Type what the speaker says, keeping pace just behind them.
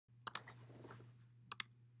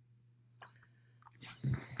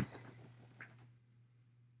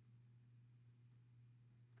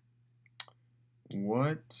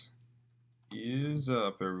What is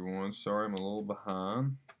up, everyone? Sorry I'm a little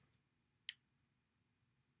behind.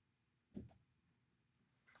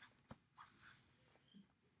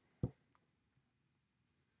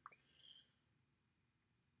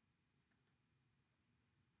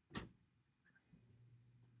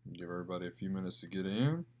 Give everybody a few minutes to get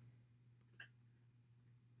in.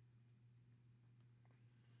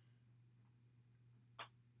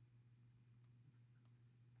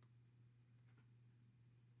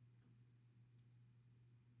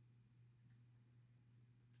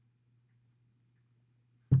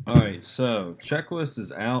 Alright, so checklist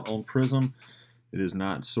is out on Prism. It is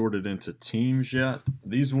not sorted into teams yet.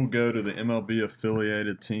 These will go to the MLB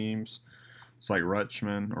affiliated teams. It's like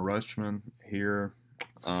Rutschman here.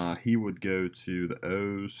 He would go to the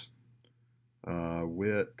O's.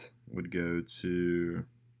 Witt would go to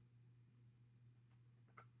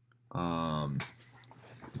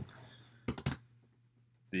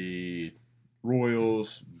the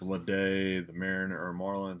Royals, Blade, the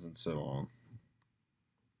Marlins, and so on.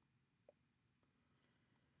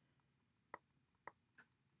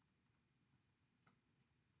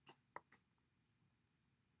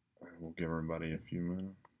 We'll give everybody a few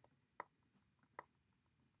minutes.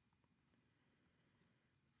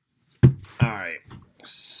 Alright,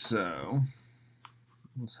 so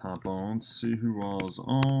let's hop on, see who all's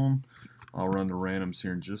on. I'll run the randoms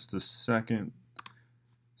here in just a second.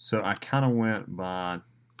 So I kind of went by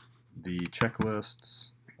the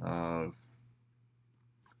checklists of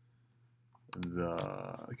the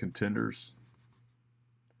contenders.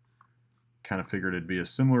 Kind of figured it'd be a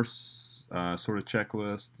similar sort of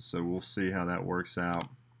checklist, so we'll see how that works out.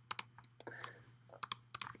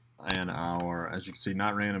 And as you can see,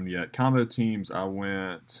 not random yet. Combo teams, I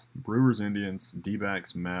went Brewers, Indians,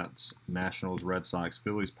 D-backs, Mets, Nationals, Red Sox,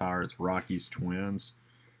 Phillies, Pirates, Rockies, Twins.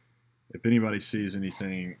 If anybody sees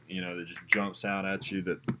anything, that just jumps out at you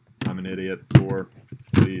that I'm an idiot for,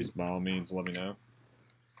 please, by all means, let me know.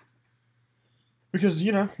 Because,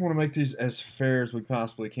 we want to make these as fair as we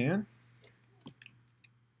possibly can.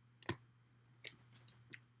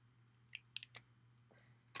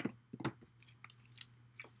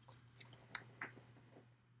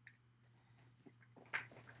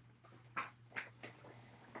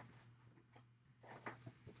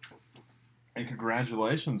 And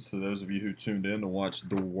congratulations to those of you who tuned in to watch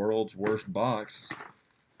the world's worst box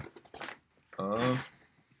of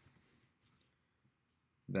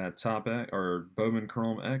that Top X or Bowman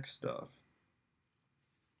Chrome X stuff.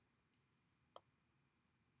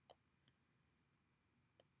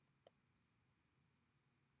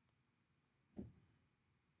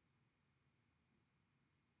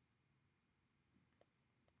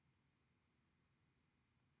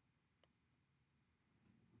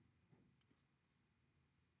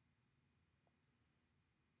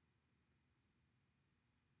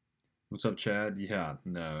 What's up, Chad? Yeah,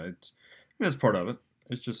 no, it's part of it.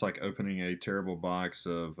 It's just like opening a terrible box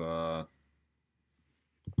of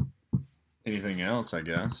anything else, I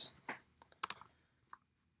guess.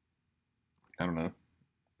 I don't know.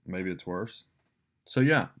 Maybe it's worse. So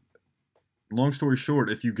yeah, long story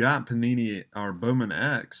short, if you got Panini or Bowman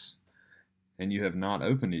X and you have not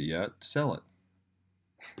opened it yet, sell it.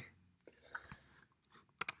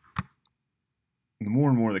 The more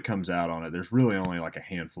and more that comes out on it, there's really only like a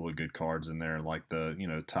handful of good cards in there, like the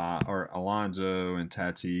Alonso and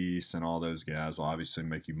Tatis and all those guys will obviously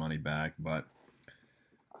make you money back, but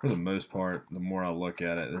for the most part, the more I look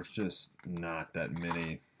at it, there's just not that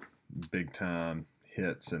many big time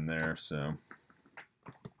hits in there. So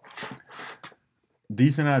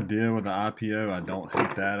decent idea with the IPO. I don't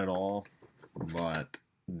hate that at all, but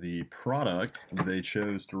the product they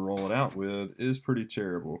chose to roll it out with is pretty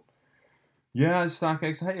terrible. Yeah,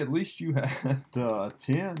 StockX, hey, at least you had 10, a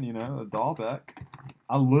Dahlbeck.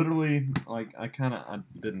 I literally, I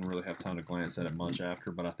didn't really have time to glance at it much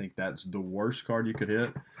after, but I think that's the worst card you could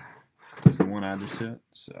hit, is the one I just hit,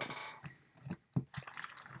 so.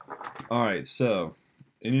 Alright, so,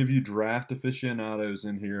 any of you draft aficionados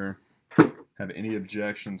in here have any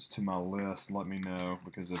objections to my list, let me know,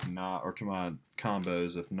 because if not, or to my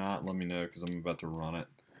combos, if not, let me know, because I'm about to run it.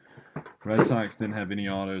 Red Sox didn't have any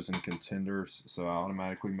autos and contenders, so I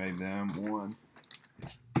automatically made them one.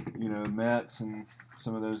 Mets and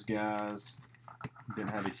some of those guys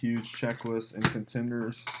didn't have a huge checklist in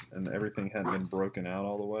contenders, and everything hadn't been broken out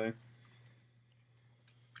all the way.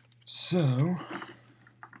 So,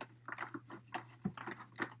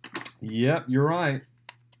 yep, you're right.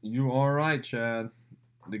 You are right, Chad.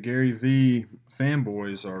 The Gary V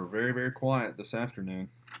fanboys are very, very quiet this afternoon,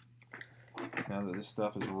 now that this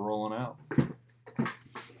stuff is rolling out.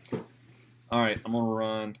 All right, I'm going to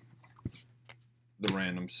run the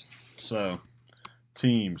randoms. So,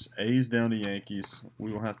 teams, A's down to Yankees.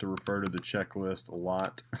 We will have to refer to the checklist a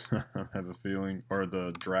lot, I have a feeling, or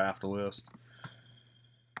the draft list.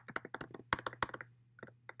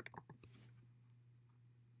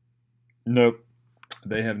 Nope,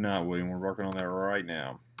 they have not, William. We're working on that right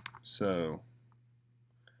now. So,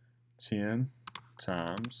 10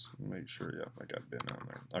 times, make sure, yeah, I got Ben on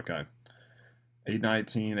there. Okay,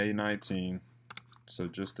 819, 819. So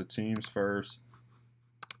just the teams first.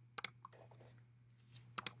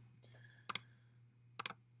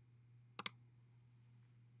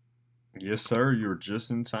 Yes, sir, you're just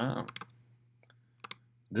in time.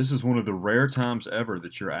 This is one of the rare times ever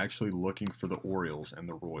that you're actually looking for the Orioles and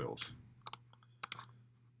the Royals.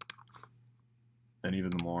 And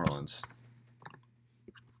even the Marlins.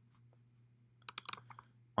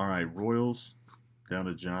 All right, Royals down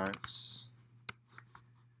to Giants.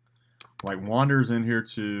 Like, Wander's in here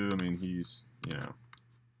too. I mean, he's, you know.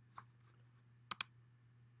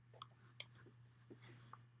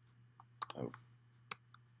 Oh.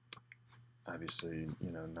 Obviously,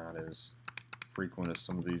 you know, not as frequent as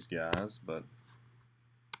some of these guys, but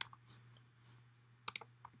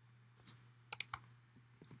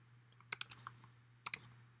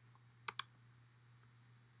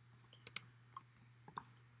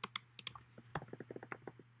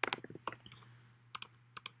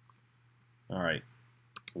all right,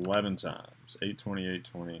 11 times, 820,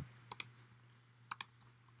 820.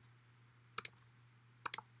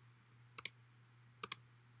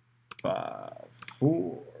 5,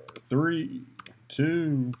 4, 3,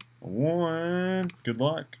 2, 1. Good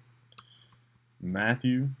luck.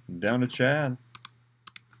 Matthew down to Chad.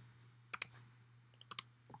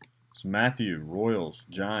 It's Matthew, Royals,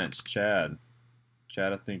 Giants, Chad.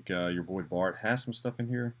 Chad, I think your boy Bart has some stuff in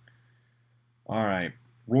here. All right.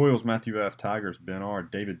 Royals, Matthew F. Tigers, Ben R.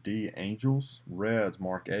 David D. Angels. Reds,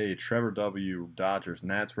 Mark A. Trevor W. Dodgers,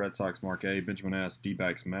 Nats, Red Sox, Mark A. Benjamin S.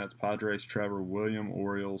 D-backs, Mets, Padres, Trevor, William,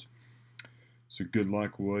 Orioles. So good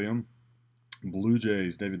luck, William. Blue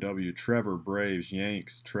Jays, David W. Trevor, Braves,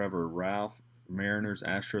 Yanks, Trevor, Ralph, Mariners,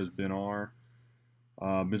 Astros, Ben R.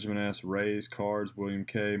 Benjamin S. Rays, Cards, William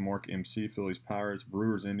K. Mark MC, Phillies, Pirates,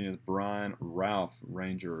 Brewers, Indians, Brian, Ralph,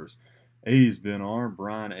 Rangers. A's, Ben R.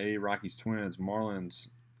 Brian A. Rockies, Twins, Marlins,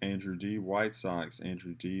 Andrew D. White Sox,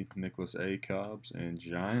 Andrew D. Nicholas A. Cubs, and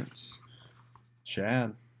Giants.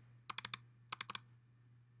 Chad.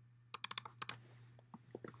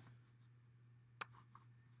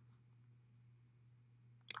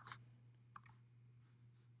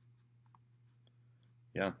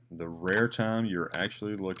 Yeah, the rare time you're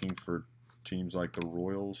actually looking for teams like the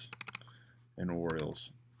Royals and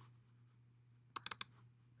Orioles.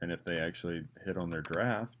 And if they actually hit on their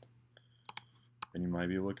draft, then you might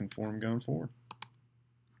be looking for them going forward.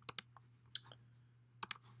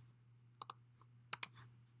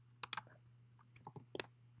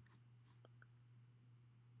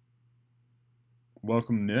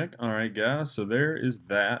 Welcome, Nick. All right, guys, so there is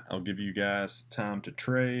that. I'll give you guys time to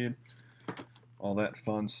trade, all that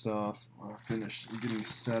fun stuff. I'll finish getting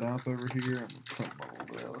set up over here. I'm going to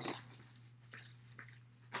cut all this.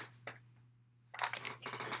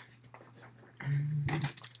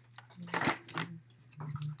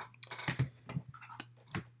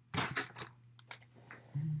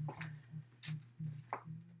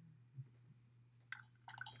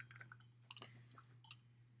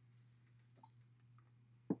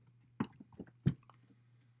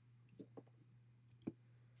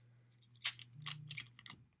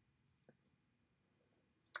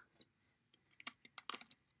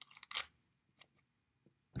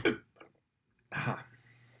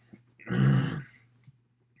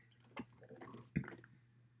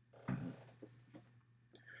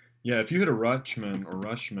 Yeah, if you hit a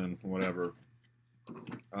Rushman, whatever,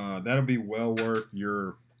 that'll be well worth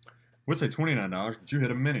your, I would say $29, but you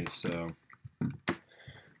hit a mini, so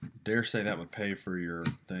dare say that would pay for your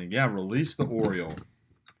thing. Yeah, release the Oriole.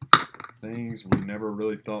 Things we never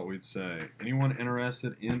really thought we'd say. Anyone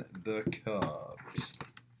interested in the Cubs?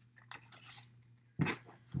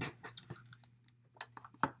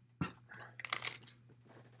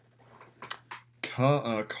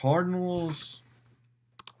 Cardinals.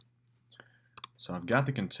 So I've got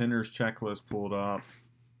the contenders checklist pulled up.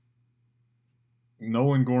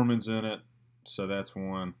 Nolan Gorman's in it, so that's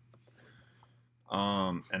one.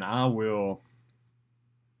 And I've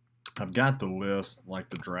got the list, like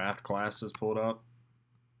the draft classes pulled up.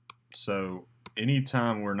 So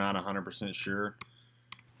anytime we're not 100% sure,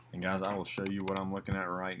 and guys, I will show you what I'm looking at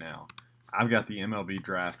right now. I've got the MLB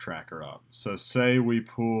draft tracker up. So say we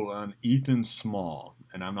pull an Ethan Small,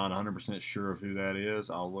 and I'm not 100% sure of who that is.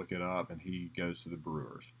 I'll look it up, and he goes to the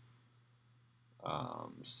Brewers.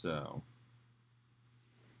 So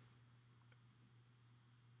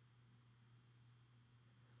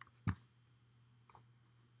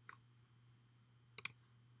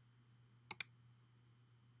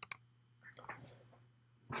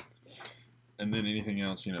and then anything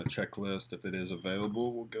else, you know, checklist, if it is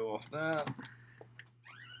available, we'll go off that.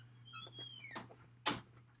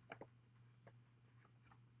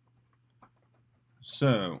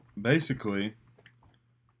 So basically,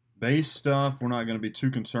 base stuff we're not going to be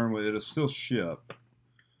too concerned with. It'll still ship,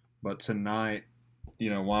 but tonight,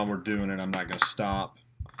 you know, while we're doing it, I'm not going to stop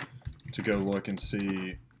to go look and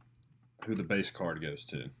see who the base card goes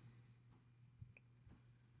to.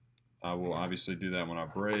 I will obviously do that when I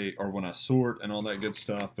break or when I sort and all that good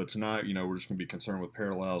stuff. But tonight, you know, we're just going to be concerned with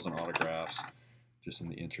parallels and autographs just in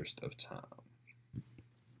the interest of time.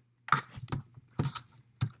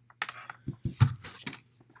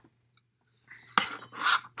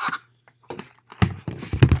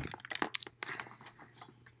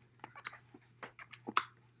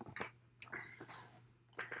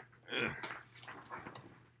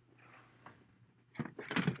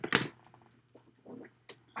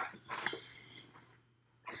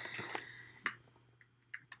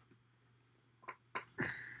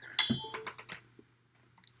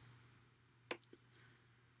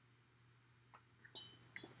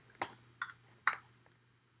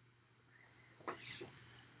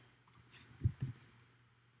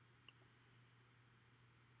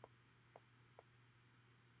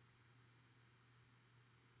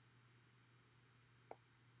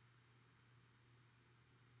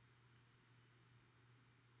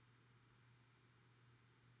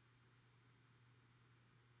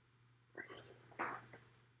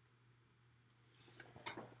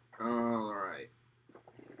 All right.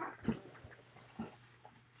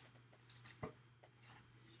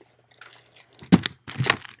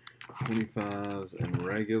 $25s and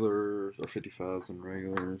regulars, or 55s and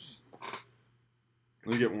regulars.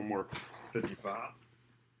 Let me get one more 55.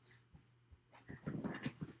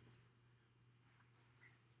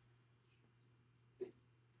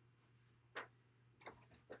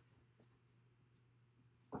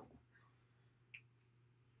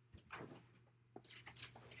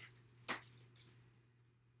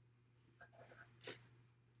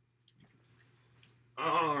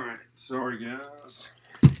 All right, sorry guys.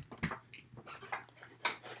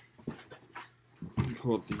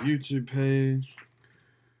 Pull up the YouTube page.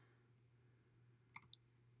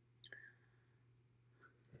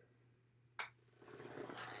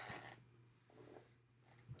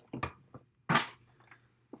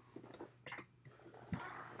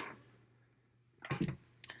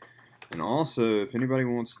 And also, if anybody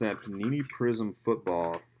wants that Panini Prism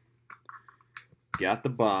football, got the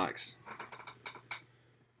box.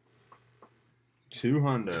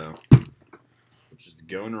 $200, which is the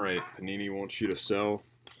going rate. Panini wants you to sell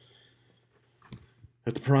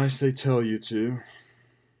at the price they tell you to.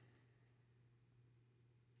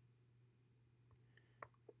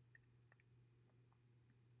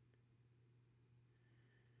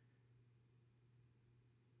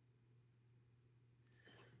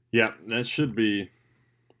 Yeah, that should be,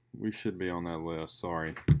 we should be on that list.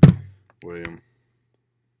 Sorry, William.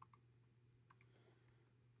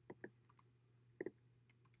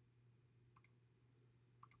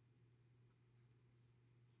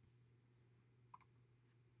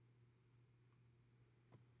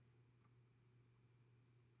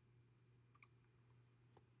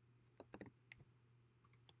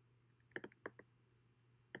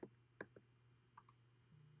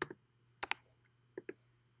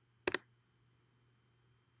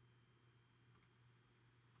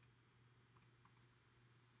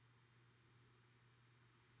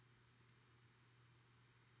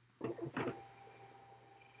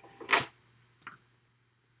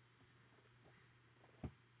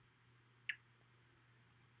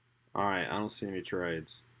 All right, I don't see any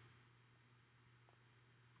trades.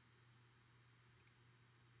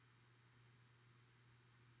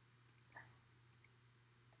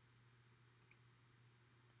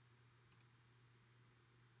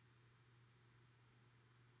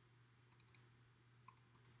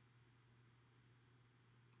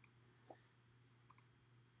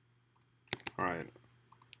 All right,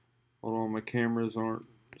 hold on, my cameras aren't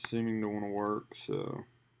seeming to want to work, so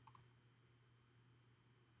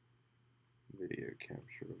video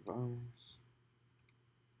capture device.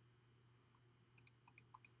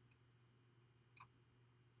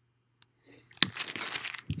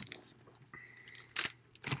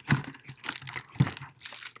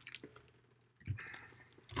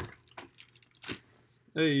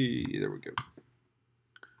 Hey, there we go.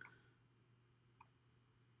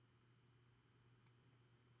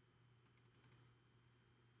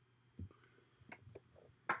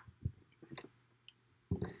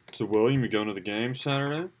 So, William, you going to the game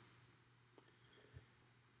Saturday?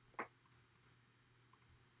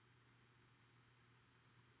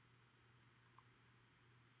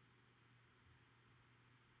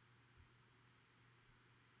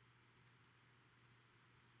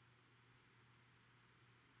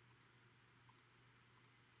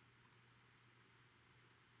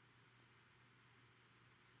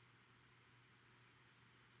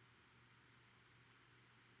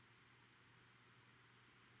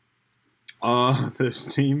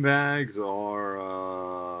 Those team bags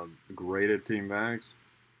are graded team bags.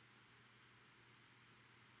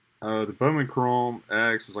 The Bowman Chrome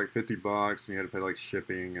X was like $50, and you had to pay like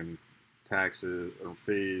shipping and taxes or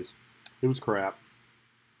fees. It was crap.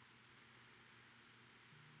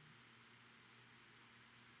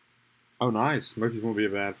 Oh, nice. Smokies won't be a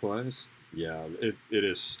bad place. Yeah, it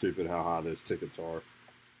is stupid how high those tickets are.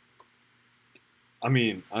 I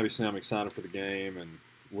mean, obviously, I'm excited for the game and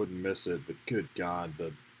wouldn't miss it, but good God,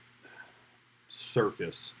 the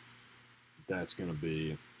circus that's going to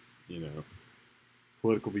be, you know,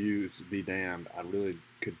 political views be damned. I really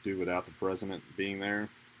could do without the president being there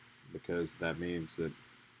because that means that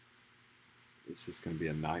it's just going to be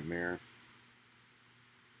a nightmare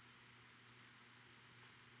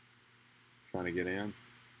trying to get in.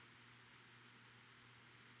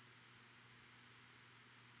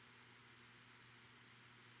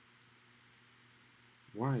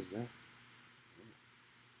 Why is that?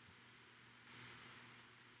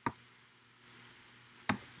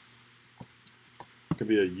 It could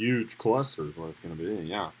be a huge cluster, is what it's going to be.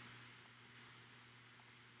 Yeah.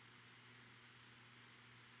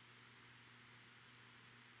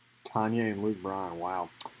 Kanye and Luke Bryan. Wow.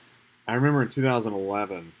 I remember in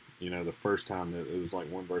 2011, the first time that it was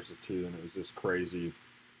like one versus two, and it was just crazy.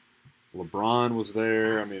 LeBron was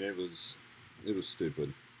there. I mean, it was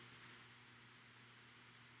stupid.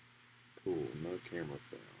 Cool. No camera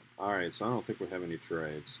found. All right, so I don't think we have any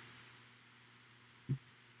trades.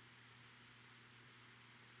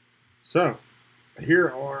 So here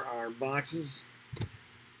are our boxes.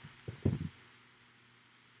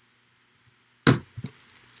 The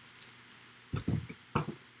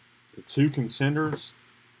two contenders,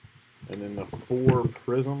 and then the four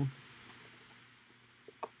prism.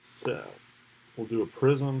 So we'll do a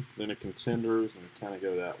prism, then a contenders, and kind of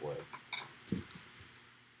go that way.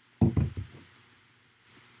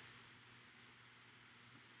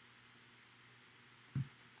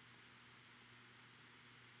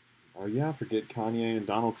 Oh yeah, I forget Kanye and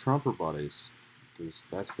Donald Trump are buddies, because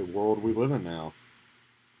that's the world we live in now.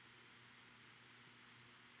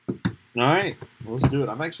 All right, let's do it.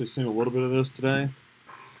 I've actually seen a little bit of this today.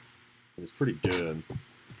 It's pretty good.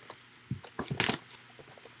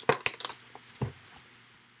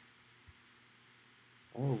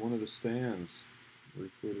 Oh, one of the stands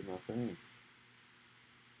retweeted my thing.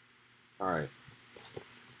 All right,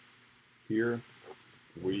 here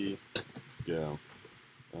we go.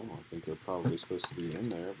 Oh, I think they're probably supposed to be in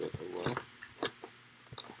there, but oh well.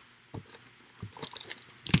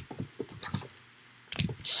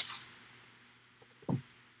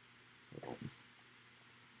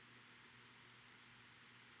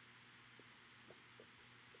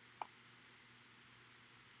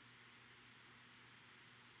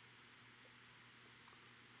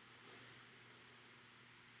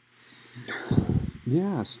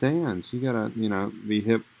 Yeah, stands. You gotta, be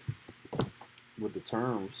hip with the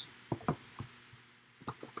terms. All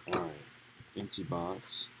right, empty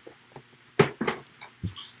box. At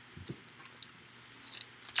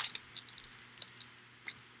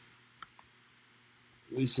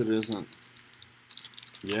least it isn't.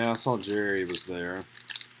 Yeah, I saw Jerry was there.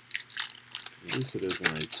 At least it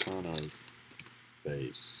isn't a ton of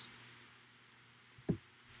base.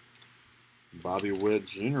 Bobby Witt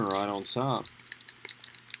Jr. right on top.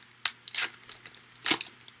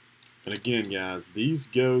 And again, guys, these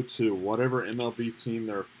go to whatever MLB team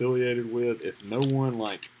they're affiliated with. If no one,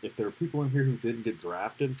 if there are people in here who didn't get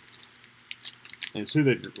drafted, and it's who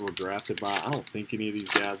they were drafted by, I don't think any of these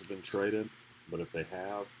guys have been traded, but if they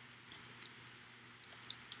have,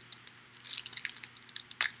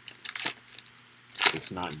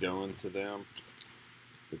 it's not going to them.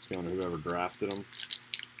 It's going to whoever drafted them.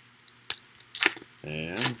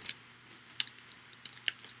 And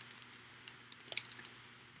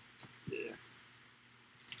yeah.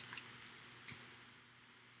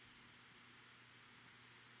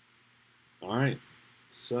 All right.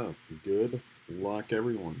 So good luck,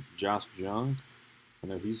 everyone. Josh Jung, I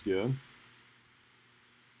know he's good.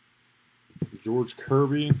 George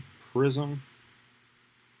Kirby, Prism.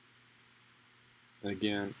 And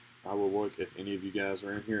again, I will look if any of you guys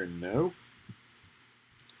are in here and know.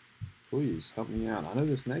 Please help me out. I know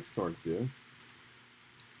this next card's good.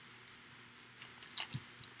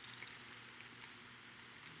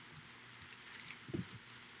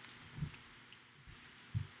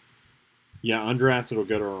 Yeah, undrafted will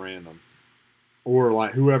go to a random. Or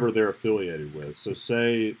like whoever they're affiliated with. So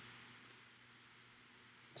say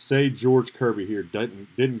George Kirby here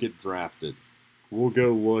didn't get drafted. We'll go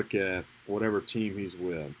look at whatever team he's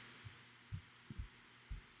with.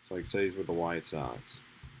 So like say he's with the White Sox.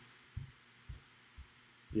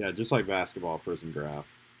 Yeah, just like basketball Prism draft.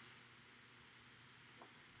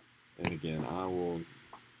 And again,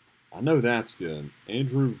 I know that's good.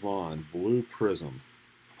 Andrew Vaughn, Blue Prism.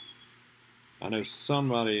 I know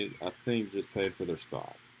somebody, I think, just paid for their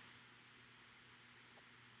spot.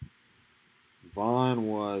 Vaughn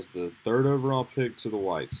was the 3rd overall pick to the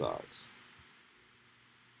White Sox.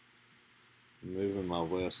 Moving my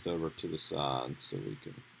list over to the side so we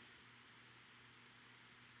can.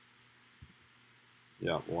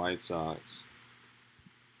 Yep, White Sox.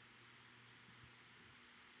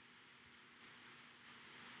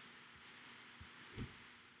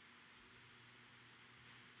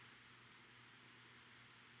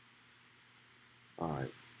 All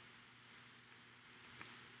right.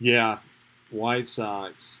 Yeah, White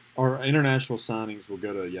Sox or international signings will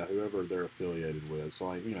go to whoever they're affiliated with. So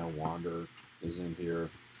like Wander is in here.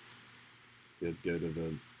 Could go to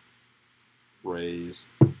the Rays,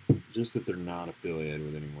 just if they're not affiliated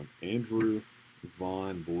with anyone. Andrew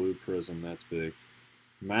Vaughn, Blue Prism, that's big.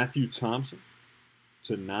 Matthew Thompson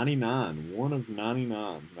to 99, 1 of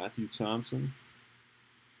 99. Matthew Thompson.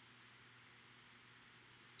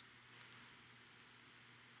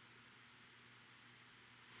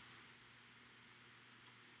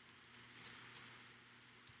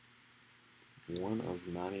 One of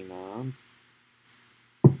 99.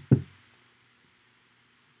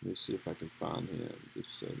 Let me see if I can find him.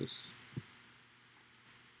 Just so this.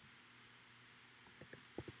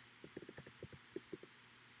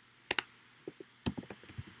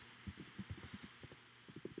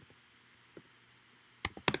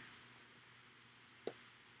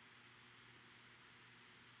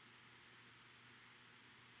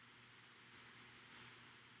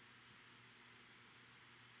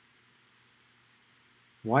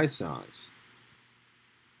 White Sox.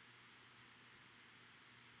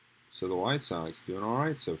 So the White Sox doing all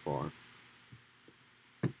right so far.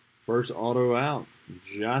 First auto out,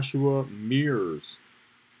 Joshua Mears.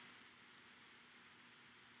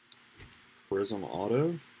 Prism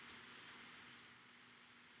auto.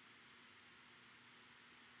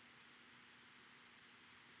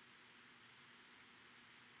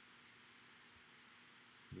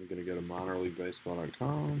 We're going to go to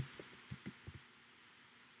minorleaguebaseball.com.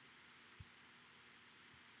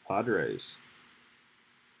 Padres.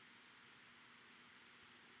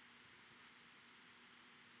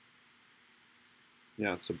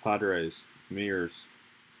 Yeah, so Padres, Mears.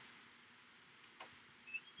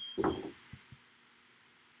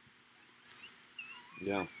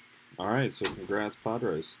 Yeah. All right, so congrats,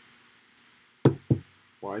 Padres.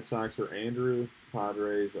 White Sox are Andrew.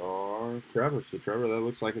 Padres are Trevor. So, Trevor, that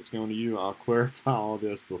looks like it's going to you. I'll clarify all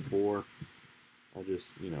this before I just,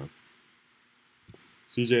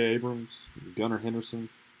 C.J. Abrams, Gunnar Henderson,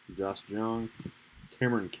 Josh Jung,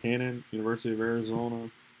 Cameron Cannon, University of Arizona,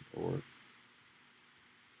 or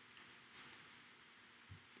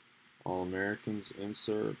All-Americans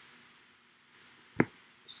insert.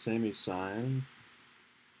 Sammy signing.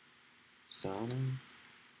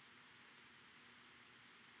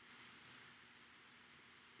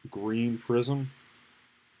 Green Prism.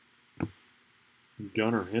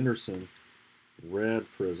 Gunnar Henderson, Red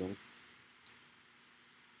Prism.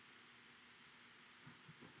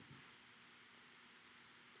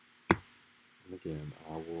 And again,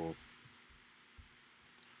 I will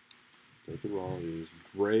go through all these.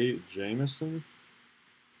 Dre Jameson,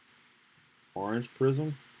 Orange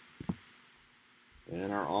Prism.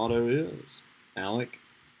 And our auto is Alec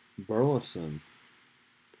Burleson,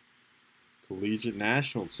 Collegiate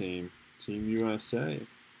National Team, Team USA.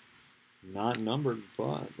 Not numbered,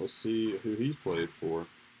 but let's see who he's played for.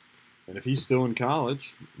 And if he's still in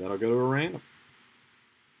college, that'll go to a random.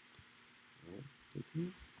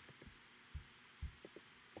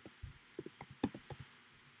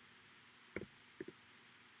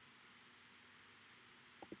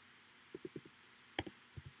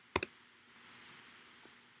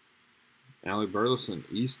 Alec Burleson,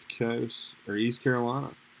 East Coast or East Carolina.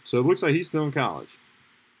 So it looks like he's still in college.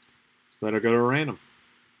 That'll go to random.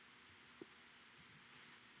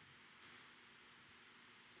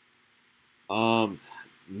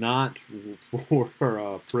 Not for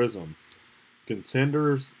Prism.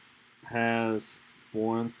 Contenders has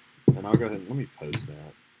one, and I'll go ahead and let me post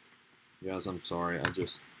that. Guys, I'm sorry. I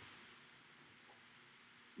just,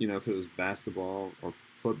 if it was basketball or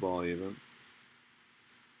football even,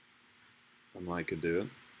 I might could do it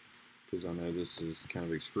because I know this is kind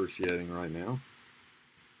of excruciating right now.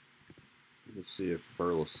 Let's see if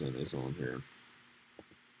Burleson is on here.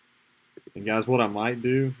 And guys, what I might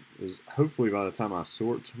do is hopefully by the time I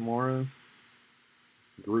sort tomorrow,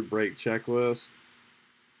 group break checklist.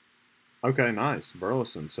 Okay, nice.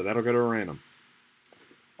 Burleson. So that'll go to a random.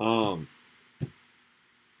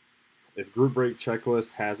 If group break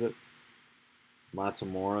checklist has it, by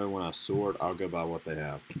tomorrow when I sort, I'll go by what they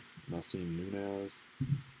have. Nassim Nunez,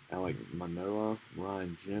 Alec Manoa,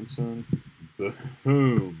 Ryan Jensen.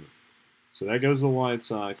 Boom. So that goes to the White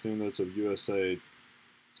Sox, even though it's a USA.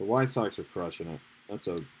 So White Sox are crushing it. That's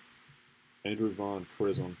a Andrew Vaughn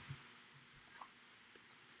Prism.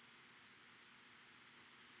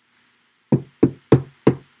 I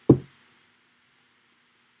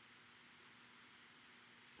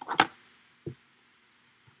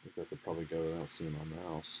think I could probably go without seeing my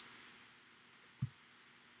mouse.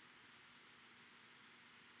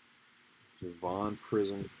 So Vaughn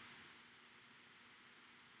Prism.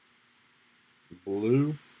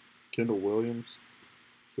 Blue, Kendall Williams.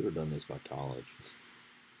 Should have done this by college.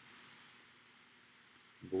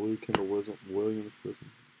 Blue, Kendall Williams Prism.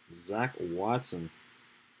 Zach Watson.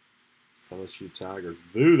 LSU Tigers.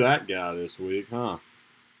 Boo that guy this week, huh?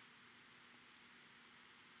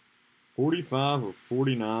 45 or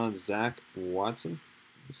 49, Zach Watson.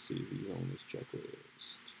 Let's see if he's on this checklist.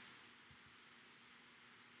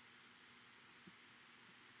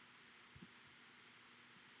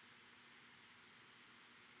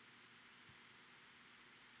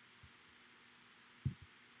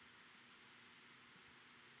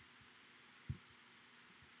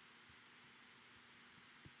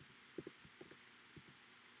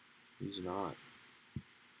 He's not.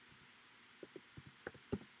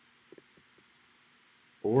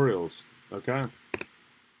 Orioles. Okay.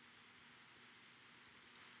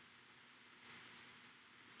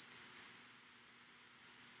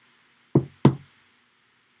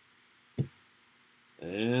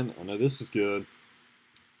 And I know this is good.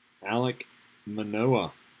 Alec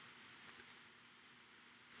Manoa.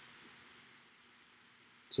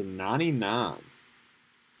 To 99.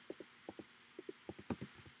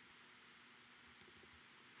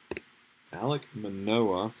 Alec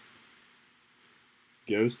Manoa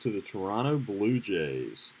goes to the Toronto Blue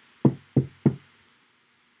Jays.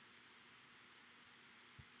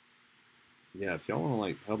 Yeah, if y'all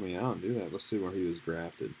want to help me out and do that, let's see where he was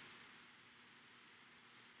drafted.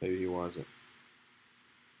 Maybe he wasn't.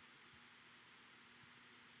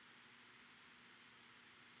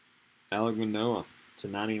 Alec Manoa to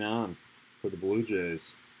 99 for the Blue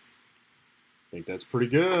Jays. I think that's pretty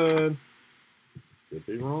good. Could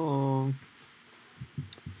be wrong.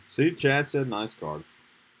 See, Chad said nice card.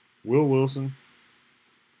 Will Wilson,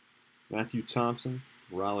 Matthew Thompson,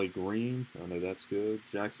 Riley Green. I know that's good.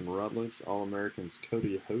 Jackson Rutledge, All-Americans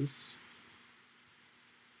Cody Host.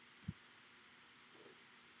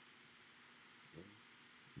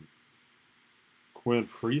 Quinn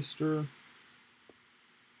Priester.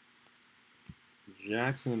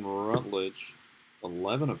 Jackson Rutledge,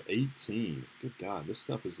 11 of 18. Good God, this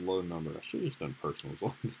stuff is low number. I should have just done personals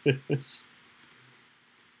on this.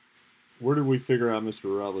 Where did we figure out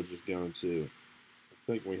Mr. Rutledge is going to? I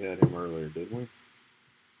think we had him earlier, didn't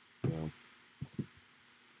we? No.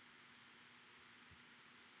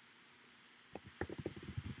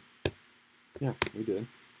 Yeah, we did.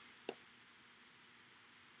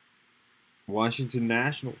 Washington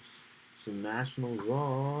Nationals. So Nationals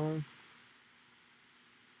are...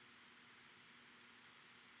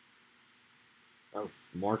 Oh,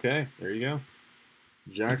 Mark A. There you go.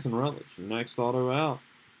 Jackson Rutledge. Next auto out.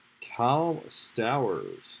 Kyle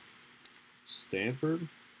Stowers. Stanford.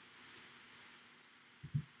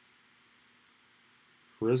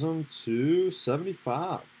 Prism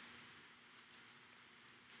 275.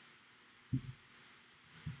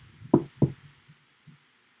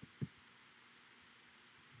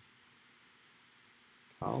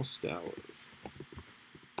 Kyle Stowers.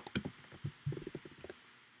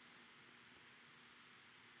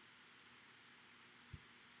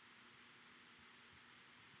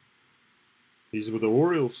 He's with the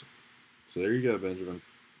Orioles. So there you go, Benjamin.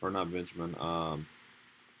 Or not Benjamin.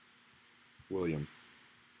 William.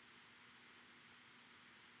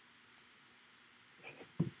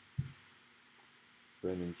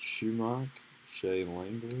 Brendan Schumacher, Shea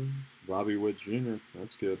Langler, Bobby Witt Jr.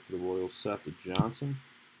 That's good for the Royals. Seth Johnson.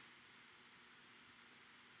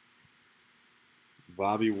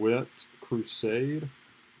 Bobby Witt, Crusade.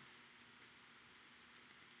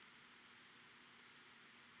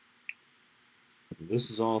 This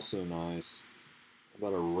is also nice. How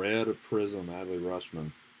about a red prism, Adley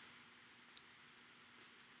Rutschman.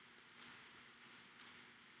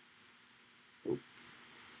 Oh.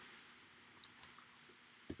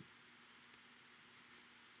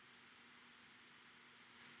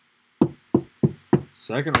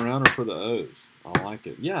 Second rounder for the O's. I like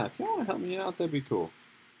it. Yeah, if you want to help me out, that'd be cool.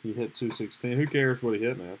 He hit 216. Who cares what he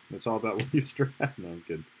hit, man? It's all about what he's drafting. No, I'm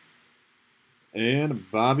kidding. And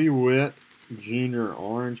Bobby Witt Jr.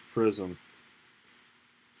 Orange Prism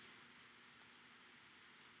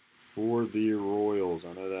for the Royals.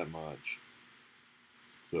 I know that much.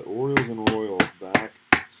 The Orioles and Royals back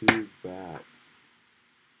to back.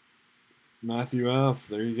 Matthew F.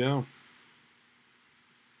 There you go.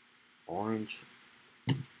 Orange.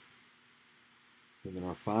 And then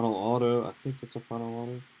our final auto. I think that's a final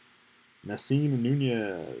auto. Nassim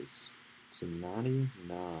Nunez to 99.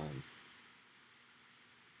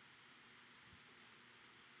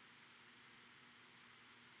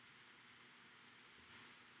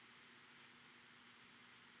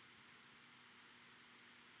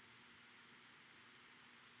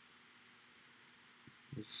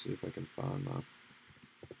 Let's see if I can find my.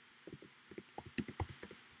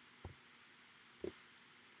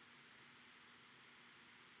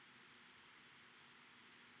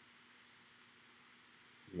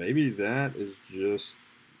 Maybe that is just,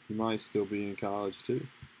 he might still be in college too.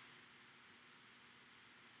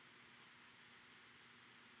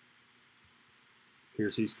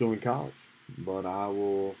 Appears he's still in college, but I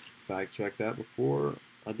will fact check that before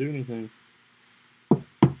I do anything. And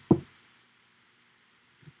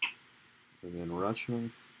then Rutschman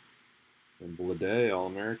and Blade,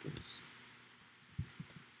 All-Americans.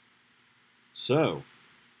 So,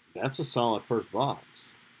 that's a solid first box.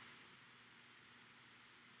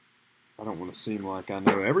 I don't want to seem like I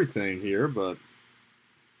know everything here, but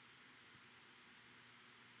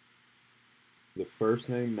the first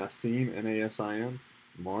name, Nassim, N-A-S-I-M.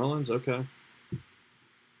 Marlins, okay.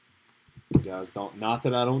 You guys don't, not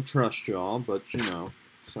that I don't trust y'all, but you know,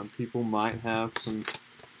 some people might have some,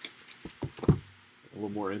 a little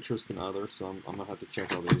more interest than others, so I'm going to have to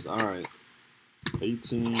check all these. All right.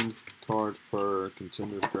 18 cards per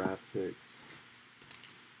contender draft picks.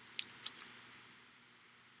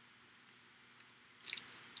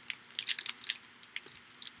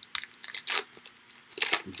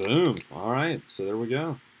 Boom. All right. So there we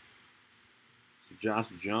go. So Josh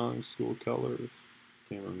Jung, School Colors.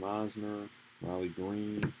 Cameron Meisner, Riley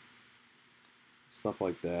Green. Stuff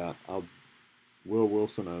like that. Will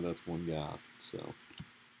Wilson, oh, that's one guy. So,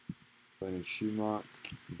 Brandon Schumacher,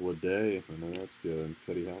 Blade, I know that's good.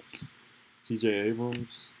 Cuddy House. CJ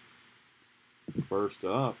Abrams. First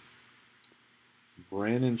up,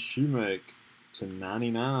 Brandon Schumacher to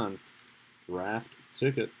 99. Draft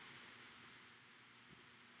ticket.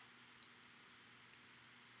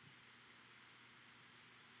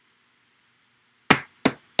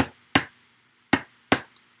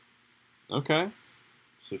 Okay.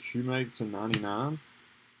 So Schumacher to 99.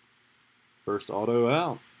 First auto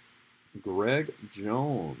out. Greg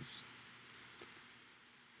Jones.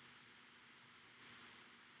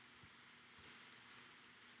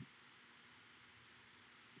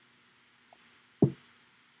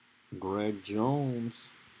 Greg Jones.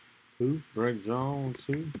 Who? Greg Jones.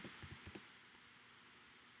 Who?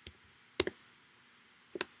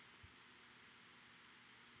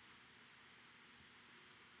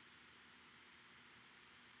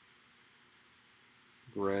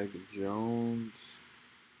 Greg Jones.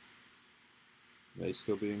 May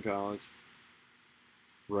still be in college.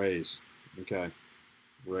 Rays. Okay.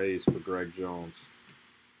 Rays for Greg Jones.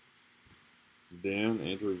 Dan,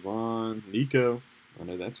 Andrew Vaughn, Nico. I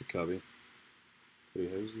know that's a cubby. Cody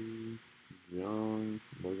Hosey, Young,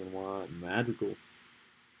 Logan White, Magical.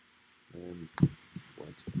 And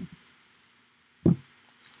what?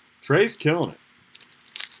 Trey's killing it.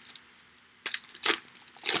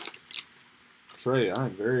 Trey, I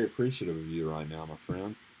am very appreciative of you right now, my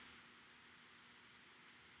friend.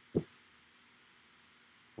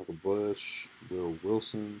 Michael Bush, Will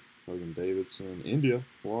Wilson, Logan Davidson, India,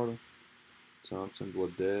 Florida, Thompson,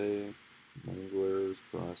 Blade, Manglers,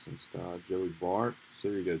 Bryson Stott, Joey Bart. So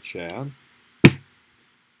there you go, Chad.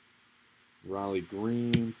 Riley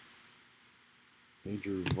Green,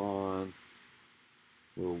 Andrew Vaughn,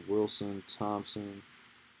 Will Wilson, Thompson,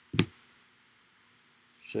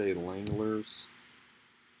 Shea Langlers,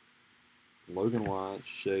 Logan White,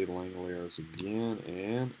 Shea Langoliers again,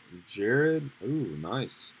 and Jared. Ooh,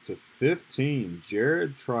 nice. To 15,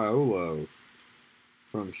 Jared Triolo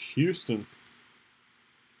from Houston.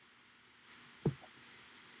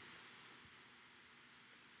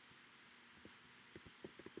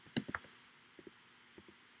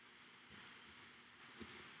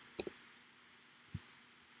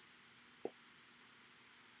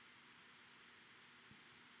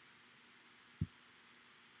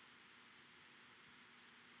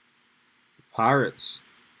 Pirates.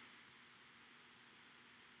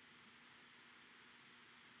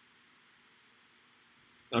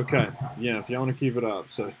 Okay, yeah, if y'all want to keep it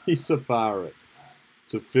up. So he's a Pirate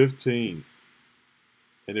to 15.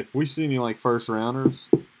 And if we see any like first rounders,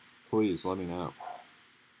 please let me know.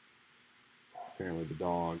 Apparently the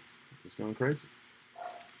dog is going crazy.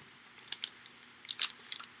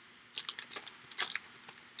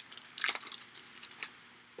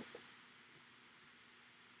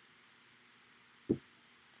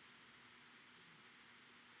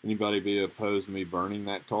 Anybody be opposed to me burning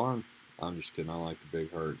that card? I'm just kidding. I like the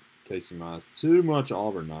Big Hurt. Casey Mize. Too much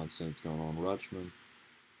Auburn nonsense going on. Rutschman.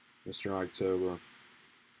 Mr. October.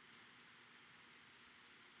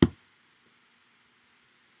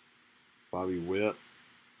 Bobby Witt.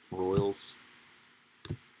 Royals.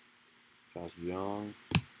 Josh Young.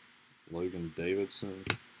 Logan Davidson.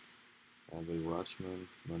 Adley Rutschman.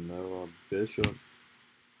 Manoa Bishop.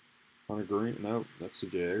 Hunter Green. No, that's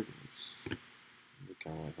C.J. Abrams.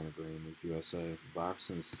 Kind of like Hunter Green is USA.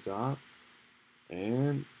 Boston Stott.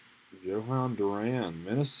 And Johan Duran,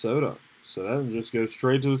 Minnesota. So that would just go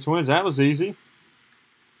straight to the Twins. That was easy.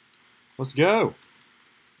 Let's go.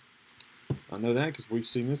 I know that because we've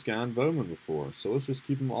seen this guy in Bowman before. So let's just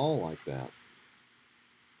keep them all like that.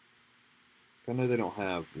 I know they don't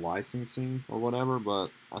have licensing or whatever, but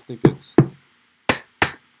I think it's,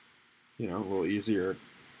 you know, a little easier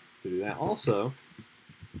to do that. Also,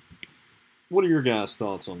 what are your guys'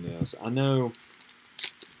 thoughts on this? I know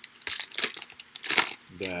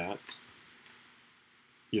that,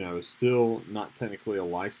 you know, it's still not technically a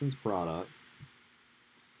licensed product.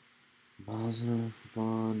 Mazda,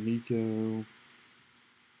 Vaughn, Nico.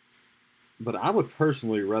 But I would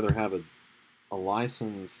personally rather have a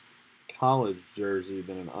licensed college jersey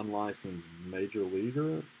than an unlicensed major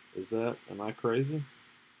leaguer. Am I crazy?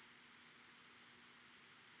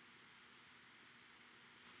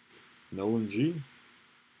 Nolan G.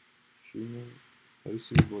 Schumer.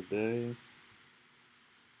 Jose Blade.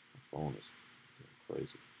 My phone is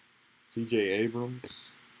crazy. C.J.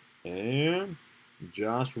 Abrams. And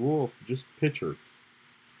Josh Wolf. Just pitcher.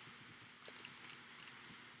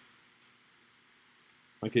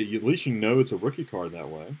 Okay, at least you know it's a rookie card that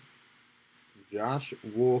way. Josh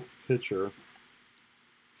Wolf, pitcher.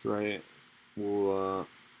 Trey will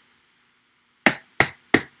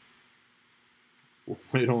we'll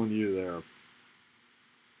wait on you there.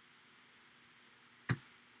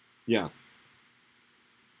 Yeah,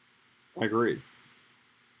 I agree.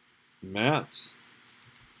 Mets.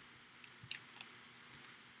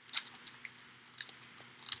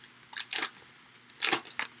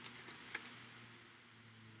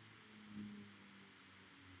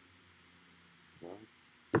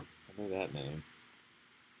 I know that name.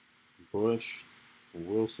 Bush,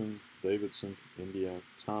 Wilson, Davidson, India,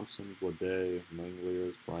 Thompson, Blade,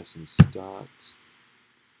 Langoliers, Bryson Stott.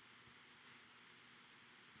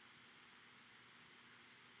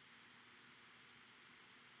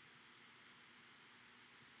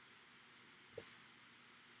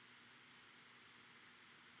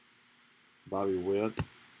 Bobby Witt,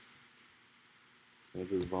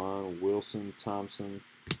 Andrew Vaughn, Wilson, Thompson,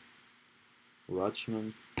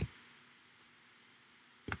 Rutschman,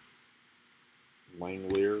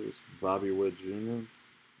 Langoliers, Bobby Witt Jr.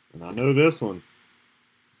 And I know this one.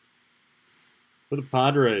 For the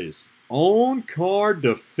Padres. On card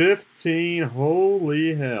to 15.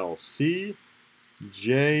 Holy hell.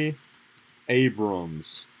 C.J.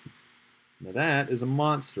 Abrams. Now that is a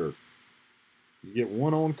monster. You get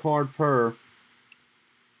one on card per.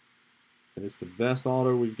 And it's the best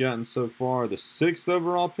auto we've gotten so far. The 6th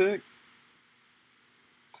overall pick.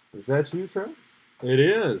 Is that you, Trent? It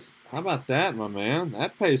is. How about that, my man?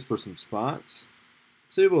 That pays for some spots.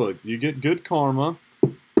 See, look, you get good karma.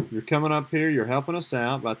 You're coming up here, you're helping us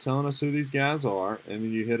out by telling us who these guys are, and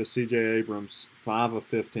then you hit a C.J. Abrams 5 of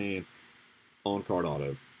 15 on-card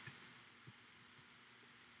auto.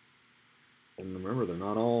 And remember, they're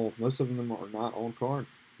not all, most of them are not on-card.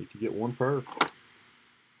 You can get one per.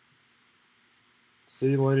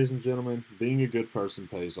 See, ladies and gentlemen, being a good person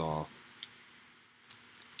pays off.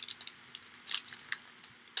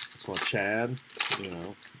 That's on Chad,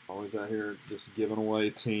 always out here just giving away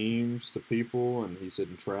teams to people, and he's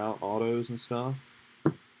hitting Trout autos and stuff.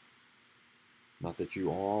 Not that you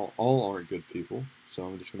all aren't good people, so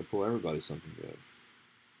I'm just going to pull everybody something good.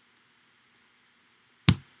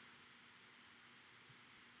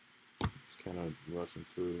 Just kind of rushing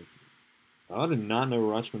through. I did not know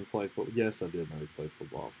Rutschman played football. Yes, I did know he played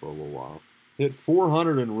football for a little while. Hit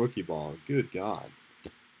 400 in rookie ball. Good God.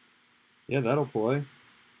 Yeah, that'll play.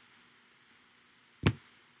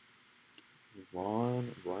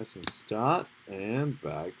 Vaughn, Bryson Stott, and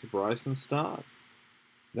back to Bryson Stott.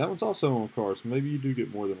 That one's also on cards. So maybe you do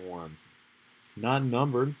get more than one. Not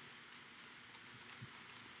numbered.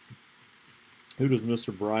 Who does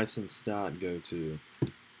Mr. Bryson Stott go to?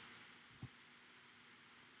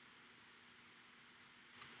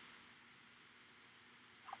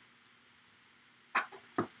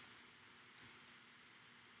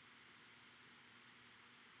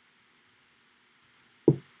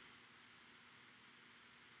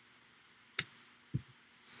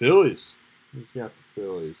 Phillies. Who's got the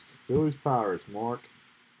Phillies? Phillies Pirates. Mark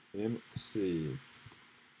MC.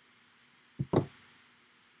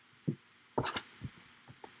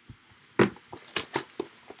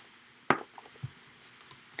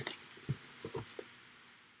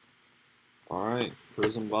 All right,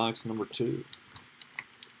 Prism box number 2.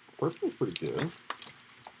 First one's pretty good.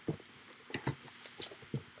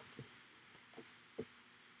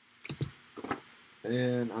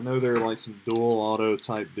 And I know there are like some dual auto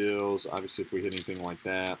type deals. Obviously, if we hit anything like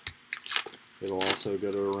that, it'll also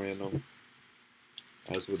go to a random.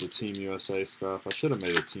 As with the Team USA stuff, I should have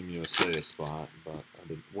made a Team USA a spot, but I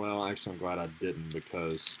didn't. Well, actually, I'm glad I didn't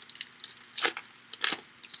because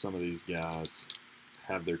some of these guys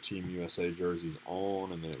have their Team USA jerseys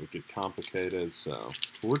on, and then it would get complicated. So,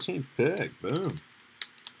 14th pick, boom.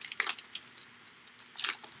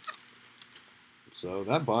 So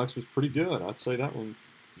that box was pretty good. I'd say that one.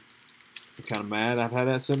 I'm kind of mad I've had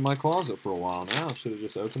that sit in my closet for a while now. I should have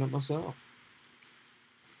just opened it myself.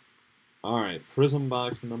 All right, Prism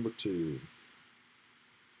box number 2.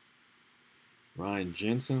 Ryan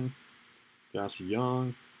Jensen, Josh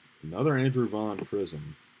Young, another Andrew Vaughn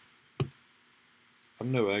Prism.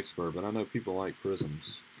 I'm no expert, but I know people like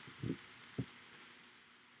Prisms.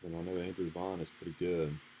 And I know Andrew Vaughn is pretty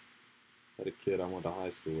good. I had a kid I went to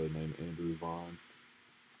high school with named Andrew Vaughn.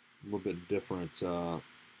 A little bit different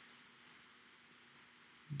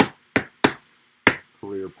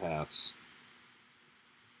career paths.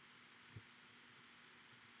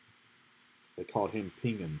 They called him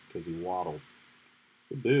Pingin because he waddled.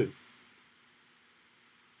 Good dude.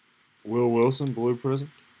 Will Wilson, Blue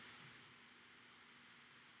Prism.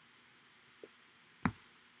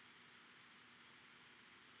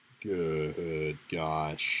 Good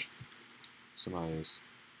gosh. So nice.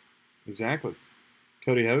 Exactly.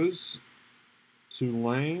 Cody Hose,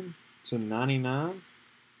 Tulane to 99.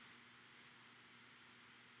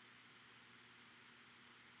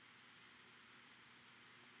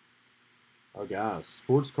 Oh, guys,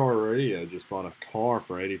 Sports Car Radio just bought a car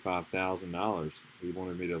for $85,000. He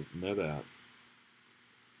wanted me to know that.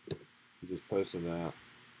 He just posted that.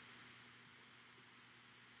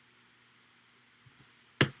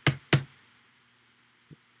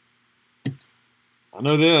 I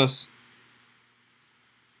know this.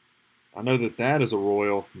 I know that is a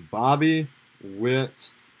Royal. Bobby Witt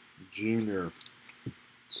Jr.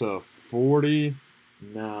 to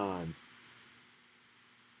 49.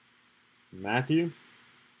 Matthew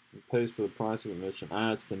pays for the price of admission.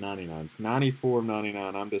 It's the 99. It's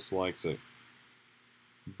 94.99. I'm dyslexic.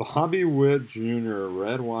 Bobby Witt Jr.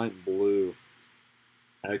 Red, white, blue.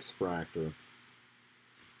 X-Fractor.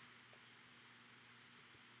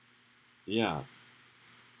 Yeah.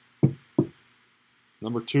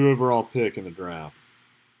 Number 2 overall pick in the draft.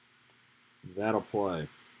 That'll play.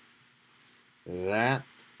 That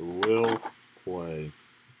will play.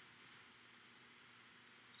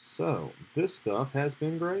 So, this stuff has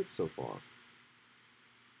been great so far.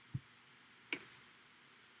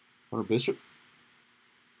 Hunter Bishop.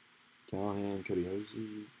 Callahan, Cody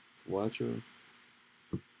Hosey, Fletcher.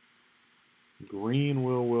 Green,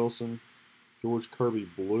 Will Wilson. George Kirby,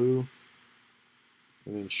 blue.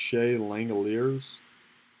 And then Shea Langoliers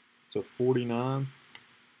to 49.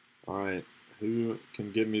 All right, who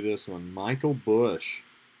can give me this one? Michael Bush.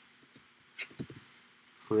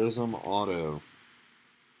 Prism Auto.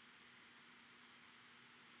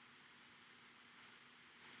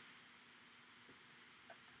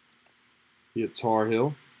 He had Tar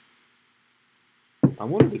Heel. I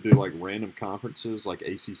wanted to do like random conferences like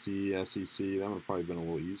ACC, SEC. That would have probably been a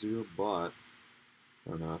little easier, but I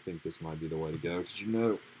don't know. I think this might be the way to go because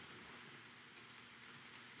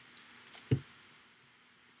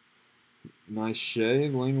Nice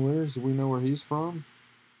shade. Lane Winters, do we know where he's from?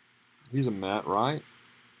 He's a Met, right?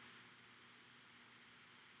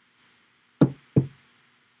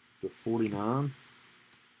 To 49.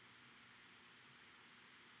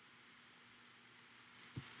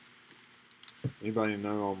 Anybody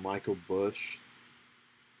know on Michael Bush?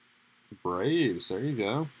 Braves, there you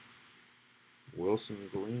go. Wilson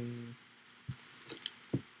Green.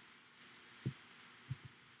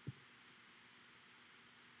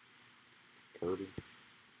 Kirby.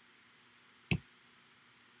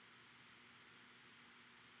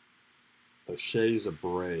 O'Shea's a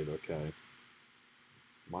Brave, okay.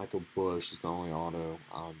 Michael Bush is the only auto.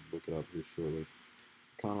 I'll look it up here shortly.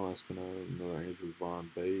 Connell Espino, another Andrew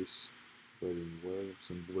Vaughn base. Braden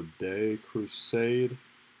Williamson, Blade, Crusade,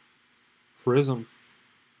 Prism.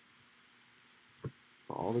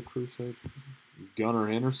 For all the Crusade. Gunnar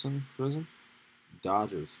Henderson, Prism.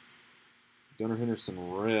 Dodgers. Gunnar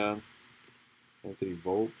Henderson, red. Anthony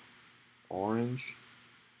Volpe, orange.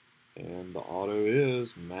 And the auto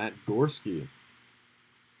is Matt Gorski.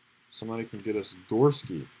 Somebody can get us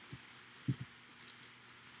Gorski.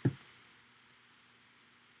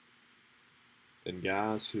 And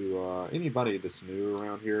guys who, anybody that's new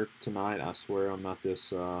around here tonight, I swear I'm not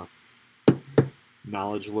this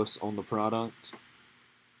knowledgeless on the product.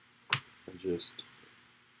 I just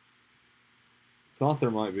thought there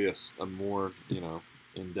might be a more,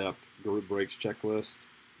 in-depth group breaks checklist,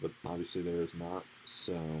 but obviously there is not.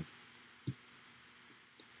 So,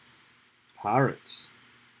 Pirates.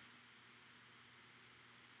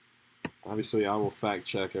 Obviously, I will fact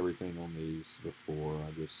check everything on these before.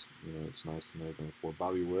 I just, it's nice to know them before.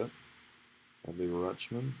 Bobby Witt, Andy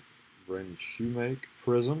Rutschman, Brendan Shoemake,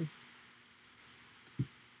 Prism.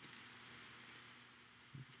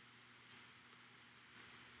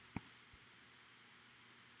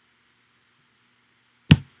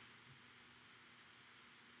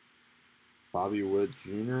 Bobby Witt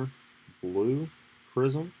Jr., Blue,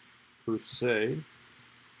 Prism, Crusade.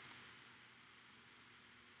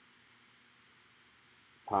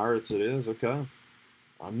 Pirates it is, okay.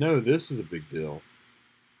 I know this is a big deal.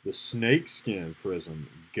 The Snakeskin Prism,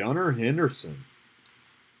 Gunnar Henderson.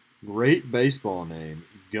 Great baseball name,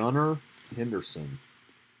 Gunnar Henderson.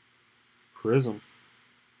 Prism.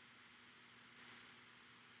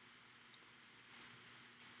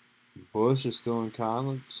 Bush is still in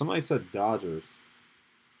college. Somebody said Dodgers.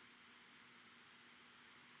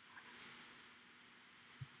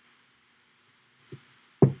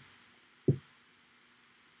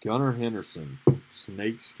 Gunnar Henderson,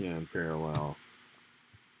 Snakeskin parallel.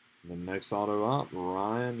 The next auto up,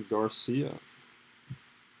 Ryan Garcia.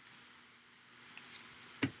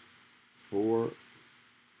 For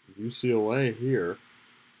UCLA here.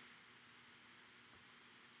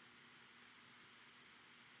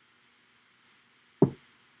 Let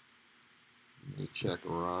me check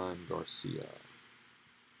Ryan Garcia.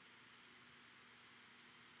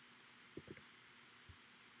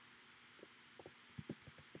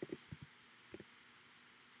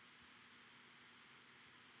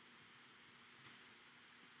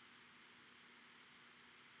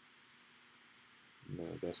 No,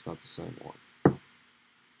 that's not the same one.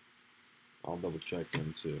 I'll double check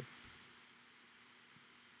them too.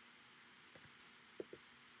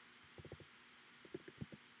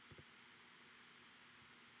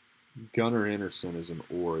 Gunnar Henderson is an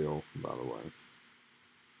Oriole, by the way.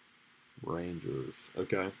 Rangers.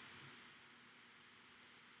 Okay.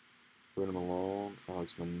 Brennan Malone,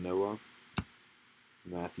 Alex Manoah,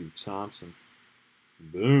 Matthew Thompson.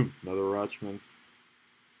 Boom. Another Rutschman.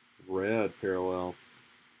 Red parallel.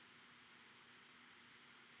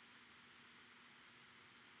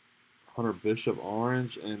 Hunter Bishop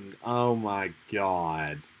orange, and oh my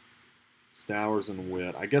god. Stowers and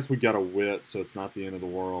Witt. I guess we got a Witt, so it's not the end of the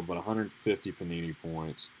world, but 150 Panini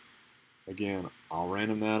points. Again, I'll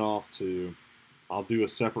random that off too. I'll do a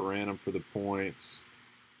separate random for the points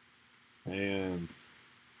and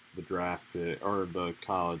the draft pick, or the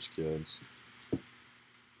college kids.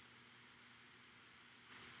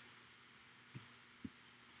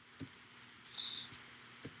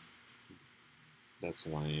 That's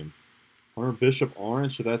lame. Hunter Bishop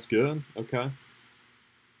orange, so that's good. Okay.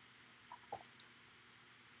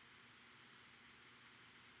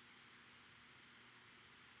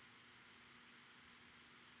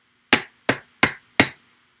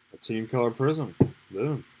 A team color prism.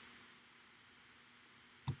 Boom.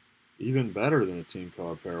 Even better than a team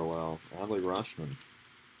color parallel. Adley Rutschman.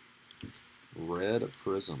 Red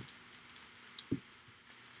prism.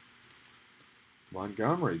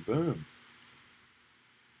 Montgomery. Boom.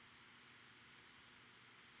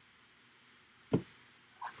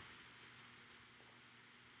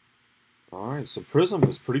 All right, so Prism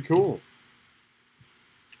is pretty cool.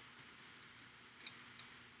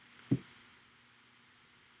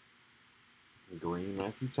 Green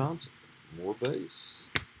Matthew Thompson, more base.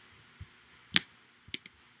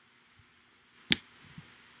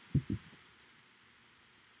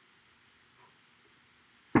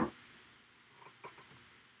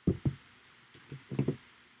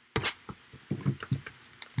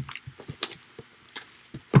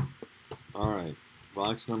 All right,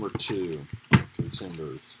 box number 2,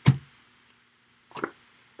 Contenders.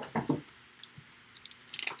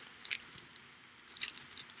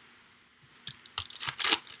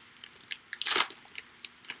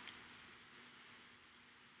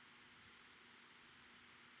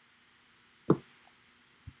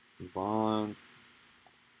 Vaughn,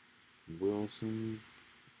 Wilson,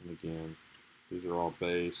 and again, these are all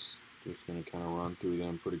base. Just going to kind of run through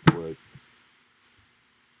them pretty quick.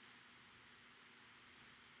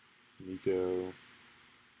 Nico,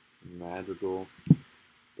 Madrigal,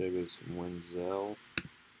 Davis Wenzel,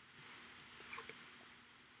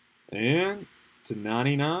 and to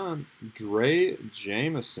 99, Dre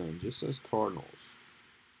Jameson, just says Cardinals.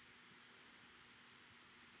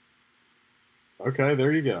 Okay,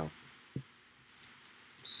 there you go.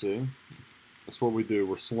 See? That's what we do.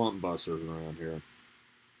 We're slump busters around here.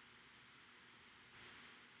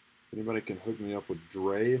 Anybody can hook me up with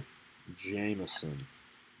Dre Jameson.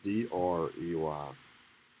 D-R-E-Y.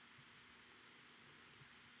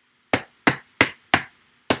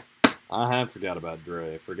 I have forgot about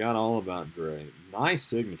Dre. Forgot all about Dre. Nice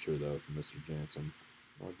signature, though, from Mr. Jansen.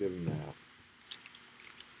 I'll give him that.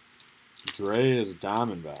 Dre is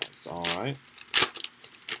Diamondbacks. All right.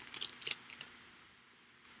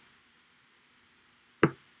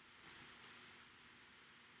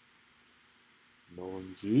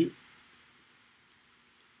 Nolan G.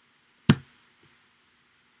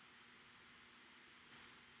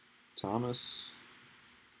 Thomas.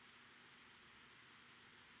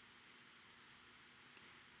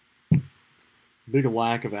 Big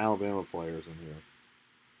lack of Alabama players in here.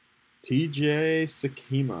 TJ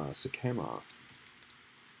Sakema.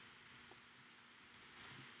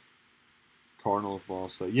 Cardinals ball.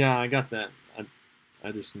 So yeah, I got that.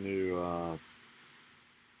 I just knew. I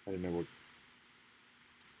didn't know what.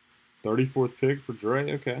 34th pick for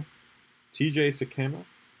Dre. Okay. TJ Sakema.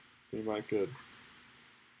 Anybody could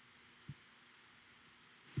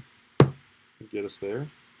get us there.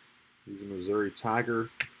 He's a Missouri Tiger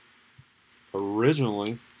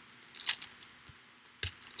originally.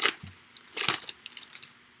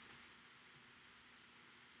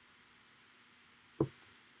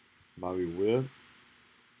 Bobby Witt.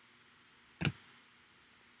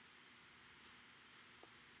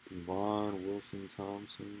 Vaughn, Wilson,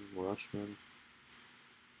 Thompson, Rushman.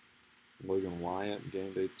 Logan Wyatt,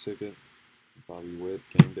 game day ticket. Bobby Witt,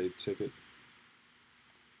 game day ticket.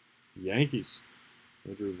 Yankees.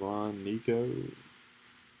 Andrew Vaughn, Nico.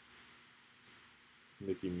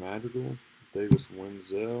 Mickey Madrigal. Davis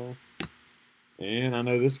Wenzel. And I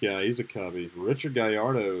know this guy, he's a Cubby. Richard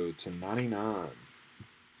Gallardo to 99.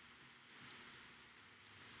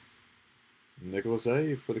 Nicholas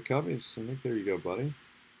A. for the Cubbies. So Nick, there you go, buddy.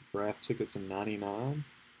 Draft tickets in 99.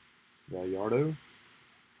 Gallardo.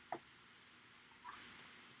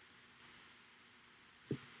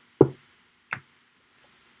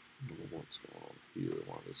 What's going on here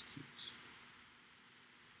while this keeps.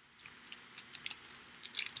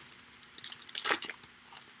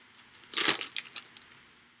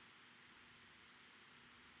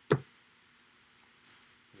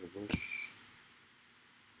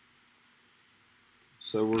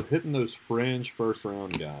 So we're hitting those fringe first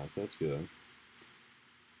round guys. That's good.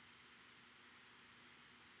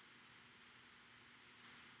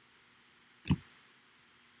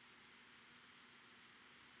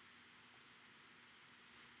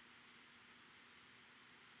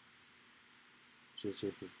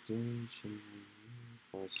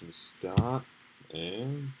 Bryson Stott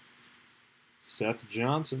and Seth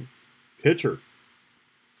Johnson, pitcher.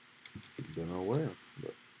 Don't know where,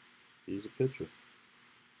 but he's a pitcher.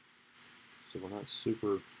 So we're not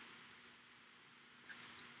super.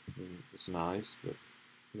 I mean, it's nice, but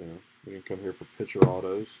you know we can come here for pitcher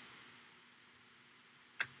autos.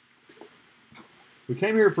 We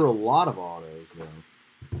came here for a lot of autos, though.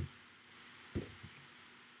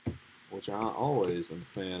 Which I always am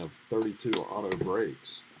a fan of 32 auto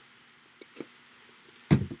breaks.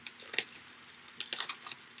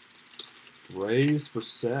 Rays for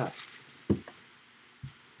Seth.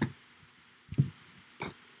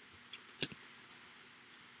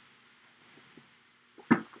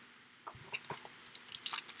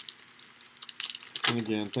 And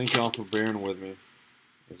again, And thank y'all for bearing with me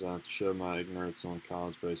as I show my ignorance on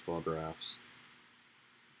college baseball drafts.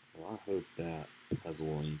 Well, I hope that has a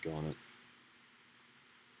little ink on it.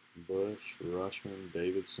 Bush, Rushman,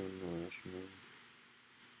 Davidson, Rushman,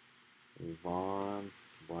 Vaughn,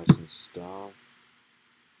 Bryson Stott.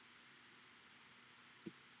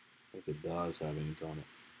 I think it does have ink on it.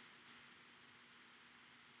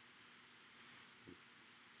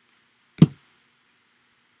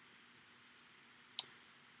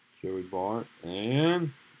 Joey Bart,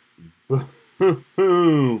 and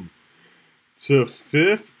boom! To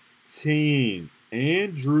 15,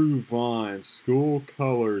 Andrew Vaughn, school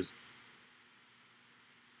colors,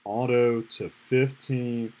 auto to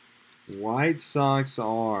 15. White Sox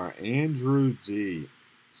are Andrew D.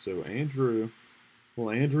 So Andrew to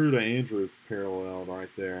Andrew parallel right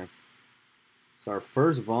there. It's our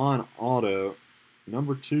first Vaughn auto,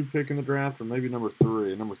 number 2 pick in the draft, or maybe number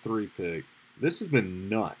 3 pick. This has been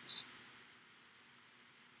nuts.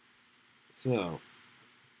 So,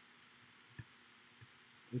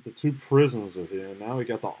 the 2 prisms of him. Now we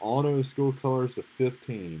got the auto school colors to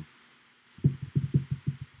 15.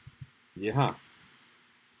 Yeah.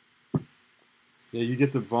 Yeah, you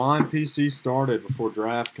get the Vaughn PC started before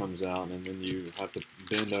draft comes out, and then you have to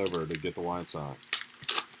bend over to get the White Sox.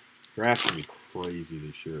 Draft's going to be crazy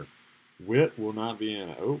this year. Witt will not be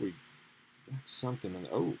in. Oh, we got something in.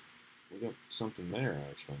 Oh, we got something there,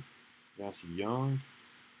 actually. Got Young,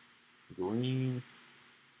 Green,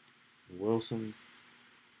 Wilson,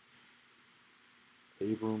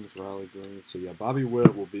 Abrams, Riley Green. So, yeah, Bobby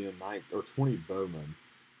Witt will be in 20 Bowman.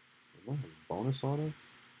 What, bonus auto?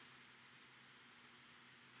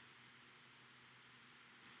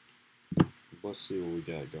 Let's see what we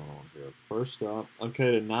got going on here. First up,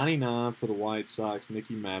 okay, to 99 for the White Sox,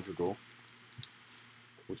 Nicky Madrigal,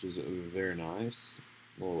 which is very nice.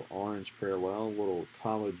 A little orange parallel, little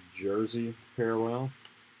college jersey parallel.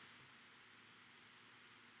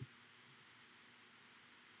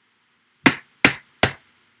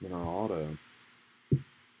 Then our auto.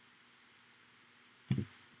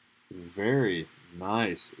 Very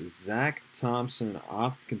nice. Zach Thompson,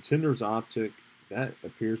 Contenders Optic. That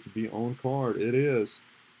appears to be on card. It is.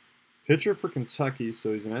 Pitcher for Kentucky,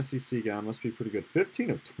 so he's an SEC guy. Must be pretty good. 15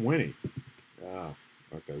 of 20. Ah,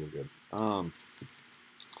 okay, we're good.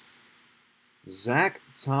 Zach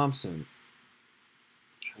Thompson.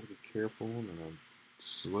 Try to be careful, and then I'll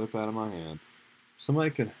slip out of my hand.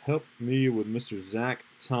 Somebody can help me with Mr. Zach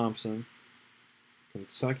Thompson.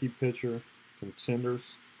 Kentucky pitcher,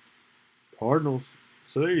 Contenders, Cardinals.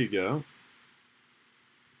 So there you go.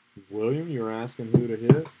 William, you're asking who to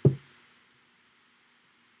hit.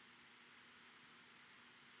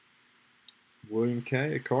 William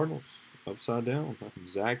K. at Cardinals. Upside down.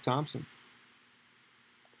 Zach Thompson.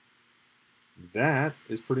 That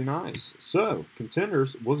is pretty nice. So,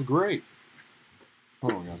 Contenders was great.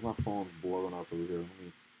 Hold on, guys. My phone's blowing up over here. Let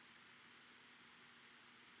me...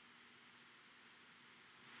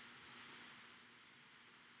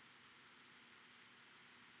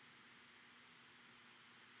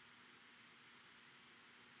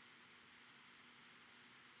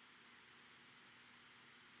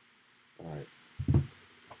 All right.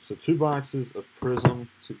 So 2 boxes of Prism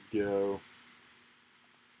to go.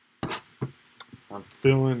 I'm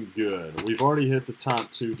feeling good. We've already hit the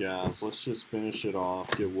top 2 guys. Let's just finish it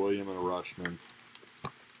off. Get William and a Rushman.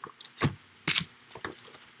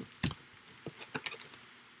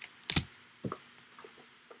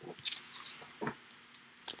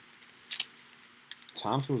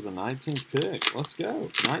 Thompson was the 19th pick. Let's go.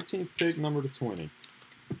 19th pick, number to 20.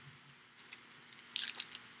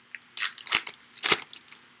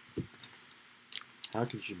 How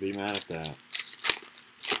could you be mad at that?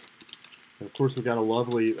 And of course, we got a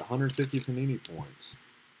lovely 150 Panini points.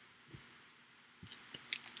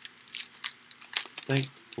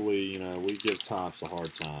 Thankfully, you know, we give Topps a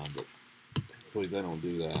hard time, but thankfully they don't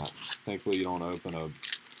do that. Thankfully, you don't open a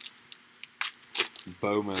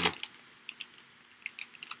Bowman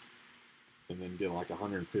and then get like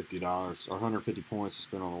 $150 or 150 points to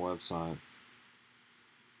spend on the website.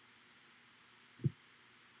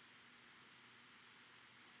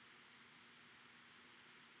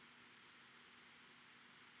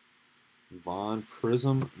 Vaughn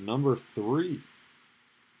Prism number 3.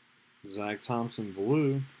 Zach Thompson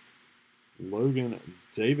blue. Logan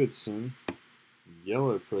Davidson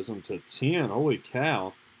yellow Prism to 10. Holy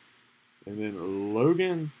cow. And then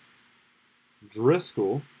Logan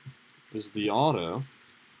Driscoll is the auto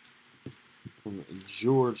from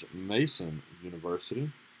George Mason University.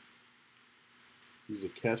 He's a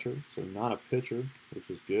catcher, so not a pitcher, which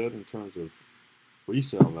is good in terms of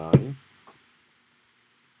resale value.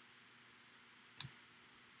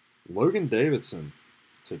 Logan Davidson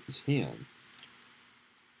 /10.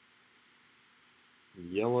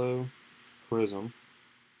 Yellow prism.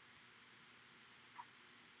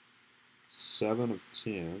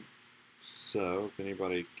 7/10. So, if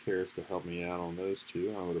anybody cares to help me out on those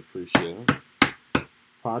two, I would appreciate it.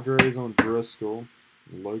 Padres on Driscoll.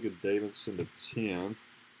 Logan Davidson /10.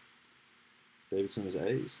 Davidson is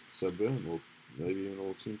ace. So, boom. We'll maybe even a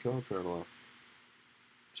little team color parallel.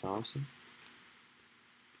 Thompson.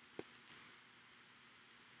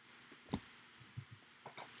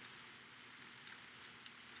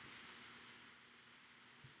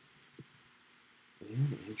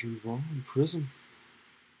 And Andrew Vaughn Prism.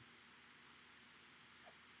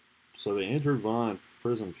 So the Andrew Vaughn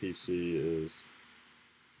Prism PC is,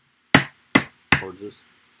 or just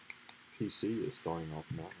PC is starting off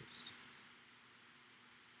nice.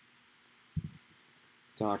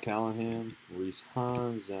 Todd Callahan, Reese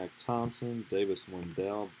Hines, Zach Thompson, Davis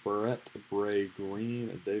Wendell, Brett Bray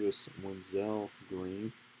Green, Davis Wenzel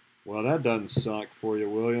Green. Well, that doesn't suck for you,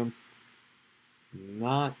 William.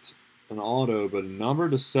 Not an auto, but a number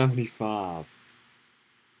 /75.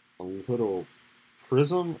 A little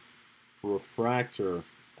Prism Refractor,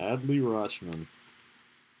 Adley Rutschman.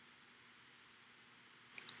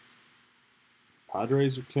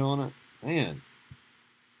 Padres are killing it. Man,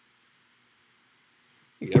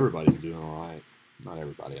 I think everybody's doing all right. Not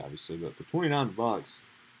everybody, obviously, but for $29,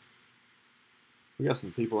 we got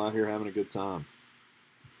some people out here having a good time.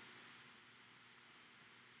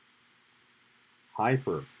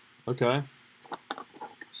 Hyper. Okay.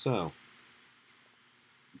 So,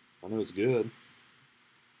 I know it's good.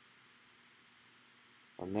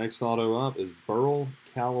 Our next auto up is Burl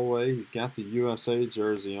Callaway. He's got the USA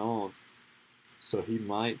jersey on, so he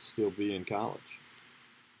might still be in college.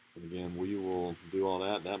 And again, we will do all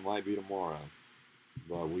that. That might be tomorrow,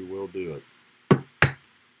 but we will do it.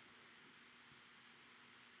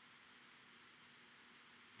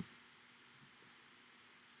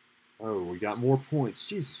 Oh, we got more points.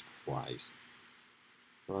 Jesus Christ.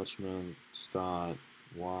 Rutschman, Stott,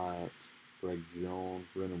 Wyatt, Greg Jones,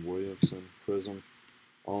 Brendan Williamson, Prism,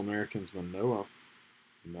 All-Americans Manoa,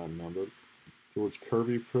 not numbered, George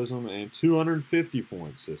Kirby Prism, and 250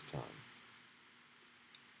 points this time.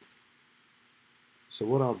 So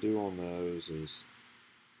what I'll do on those is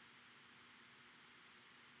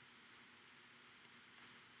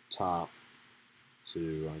top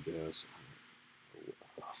two, I guess.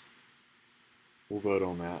 We'll vote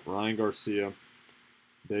on that. Ryan Garcia,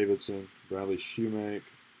 Davidson, Bradley Shoemake,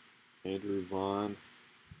 Andrew Vaughn,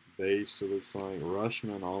 base, it looks like.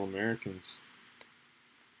 Rutschman, All-Americans.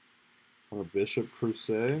 Bishop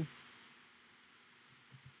Crusade.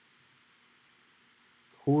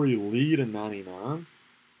 Corey Lee /99.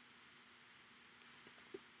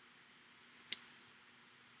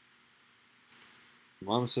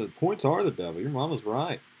 Mama said, points are the devil. Your mama's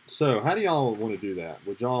right. So how do y'all want to do that?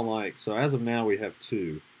 Would y'all like, so as of now we have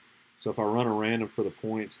 2. So if I run a random for the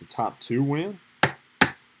points, the top 2 win?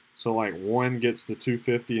 So like 1 gets the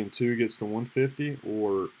 250 and 2 gets the 150,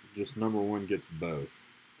 or just number 1 gets both?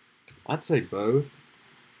 I'd say both.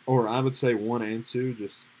 Or I would say 1 and 2,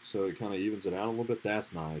 just so it kind of evens it out a little bit.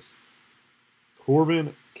 That's nice.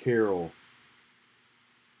 Corbin Carroll.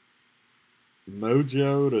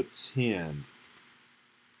 Mojo /10.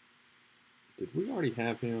 Did we already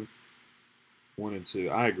have him? 1 and 2.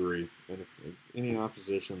 I agree. And if any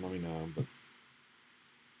opposition, let me know. But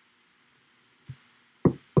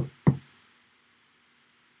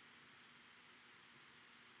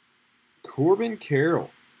Corbin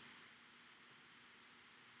Carroll.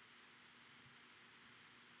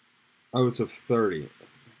 Oh, it's of 30.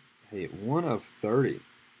 Hey, 1 of 30.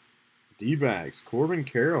 D-bags. Corbin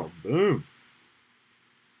Carroll. Boom.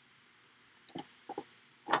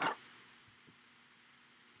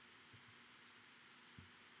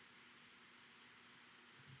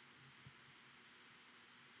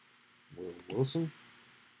 Will Wilson.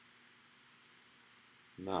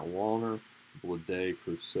 Matt Wallner. Blade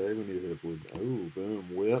Crusade. We need to hit a blue. Oh,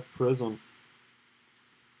 boom. Whip. Prism.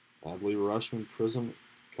 Adley Rutschman Prism.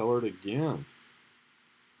 Colored again.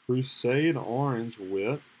 Crusade Orange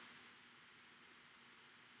Whip.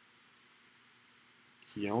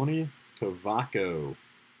 Keone Cavaco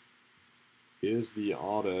is the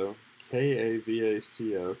auto.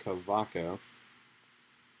 K-A-V-A-C-O. Cavaco.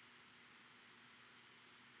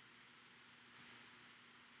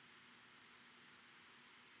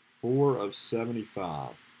 Four of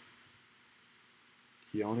 75.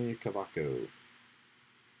 Keone Cavaco.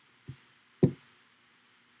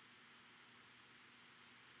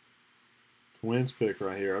 Twins pick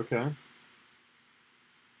right here. Okay.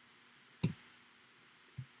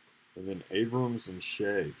 And then Abrams and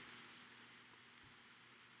Shea.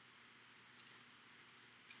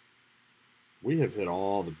 We have hit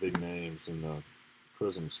all the big names in the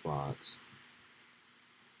Prism spots.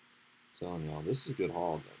 I'm telling y'all, this is a good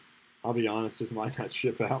haul. I'll be honest, this might not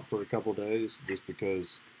ship out for a couple days just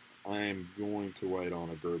because I am going to wait on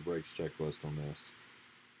a Group Breaks checklist on this.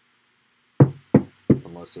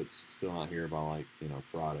 Unless it's still not here by, like,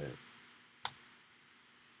 Friday.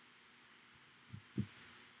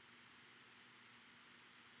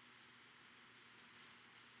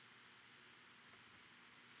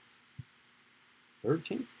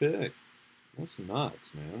 '13th pick. That's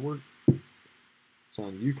nuts, man. We're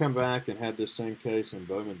telling you, come back and had this same case in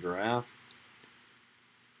Bowman Draft,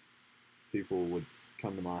 people would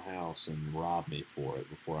come to my house and rob me for it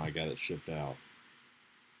before I got it shipped out.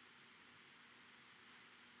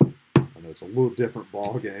 I know it's a little different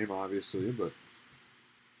ball game, obviously, but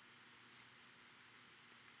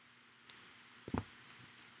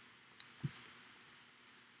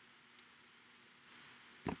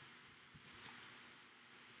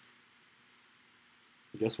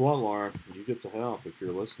guess what, Laura? You get to help if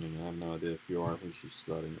you're listening. I have no idea if you are. I think she's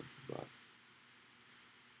studying it, but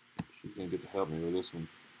she's going to get to help me with this one.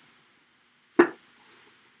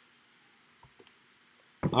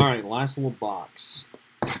 All right, last little box,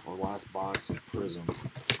 or last box of Prism.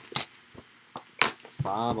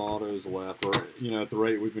 5 autos left, or, at the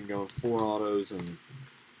rate we've been going, 4 autos and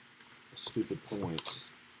stupid points.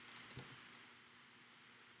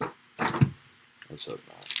 Let's hope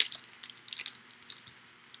not.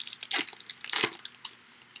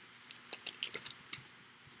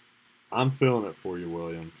 I'm feeling it for you,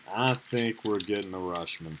 William. I think we're getting a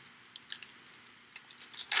Rushman.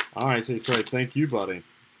 All right, so Trey, thank you, buddy.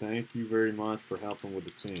 Thank you very much for helping with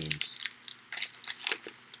the teams.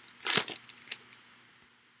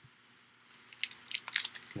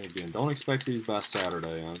 And again, don't expect these by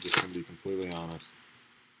Saturday. I'm just going to be completely honest.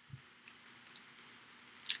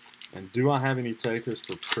 And do I have any takers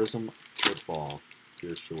for Prism football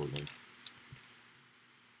here shortly?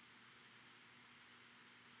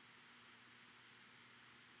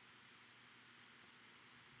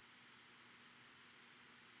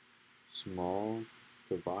 Small,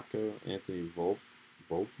 Cavaco, Anthony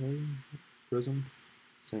Volpe, Prism,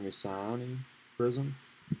 Sammy Siani, Prism,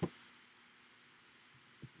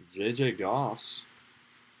 JJ Goss.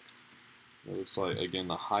 It looks like, again,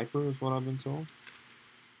 the Hyper is what I've been told.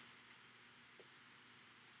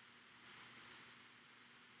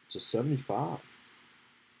 It's a 75.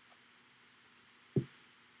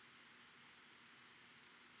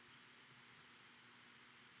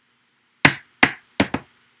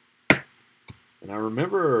 And I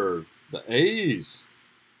remember the A's,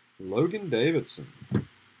 Logan Davidson. Okay,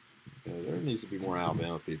 there needs to be more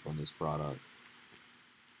Alabama people in this product.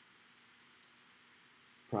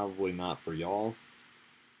 Probably not for y'all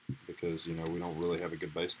because, we don't really have a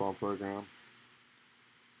good baseball program.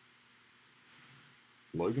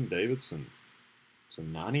 Logan Davidson. It's a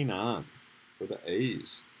 99 for the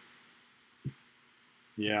A's.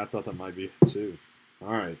 Yeah, I thought that might be it too.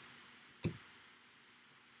 All right.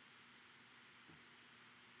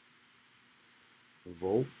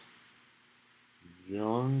 Volpe,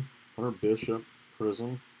 Young, Hunter Bishop,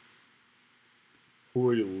 Prism,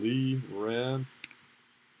 Corey Lee, Red,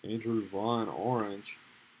 Andrew Vaughn, Orange,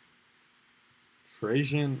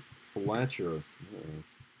 Trajan Fletcher.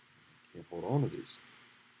 Can't hold on to these.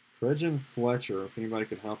 Trajan Fletcher, if anybody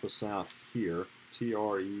could help us out here,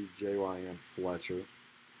 Trejyn Fletcher.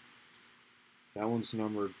 That one's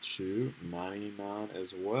numbered to 99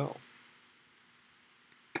 as well.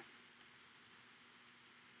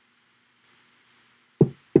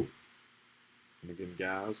 And again,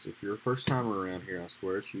 guys, if you're a first timer around here, I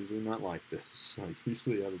swear it's usually not like this. I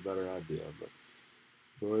usually have a better idea. But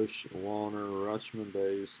Bush, Warner, Rutschman,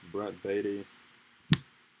 Days, Brett Beatty,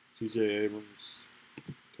 C.J. Abrams,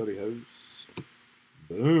 Cody Hose.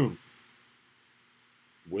 Boom.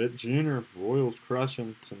 Witt Jr., Royals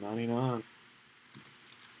crushing to 99.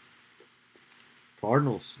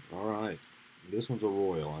 Cardinals, all right. This one's a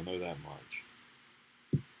Royal, I know that much.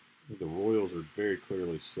 I think the Royals are very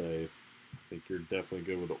clearly safe. I think you're definitely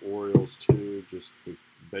good with the Orioles too, just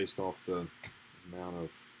based off the amount of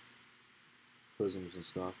prisms and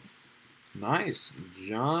stuff. Nice.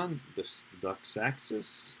 John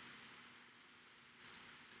Duxaxis.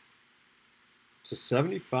 It's a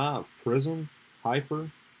 75 Prism,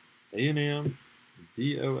 Hyper, A&M,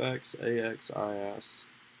 DOXAXIS.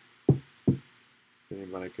 If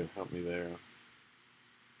anybody could help me there.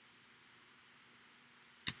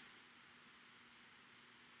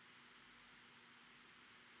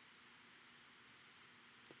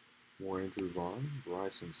 More Andrew Vaughn,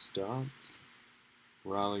 Bryson Stott,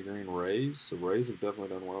 Riley Green Rays. The Rays have definitely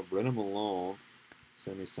done well. Brennan Malone,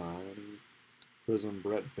 semi-signing. Prism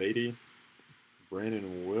Brett Beatty,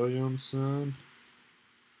 Brandon Williamson,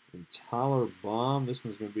 and Tyler Baum. This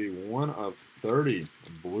one's going to be 1 of 30.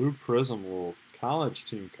 A blue Prism little college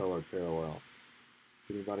team color parallel.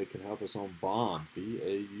 If anybody can help us on Baum,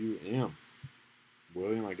 B-A-U-M.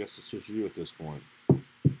 William, I guess it's just you at this point.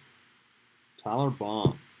 Tyler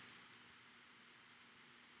Baum.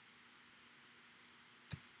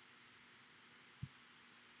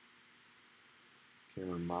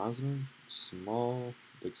 Cameron Mosman, Small,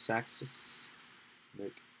 Dixaxis,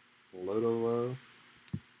 Nick Lodolo,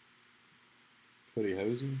 Cody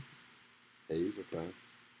Hosey, Hayes, okay.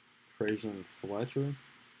 Trajan Fletcher.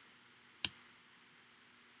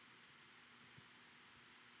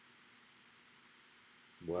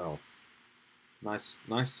 Well, nice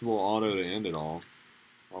little auto to end it all.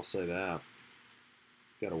 I'll say that.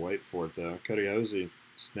 Gotta wait for it though. Cody Hosey,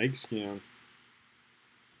 Snakeskin.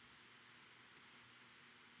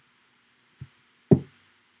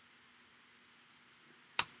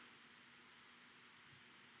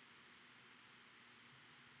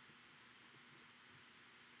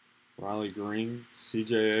 Riley Green,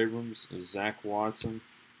 C.J. Abrams, Zach Watson.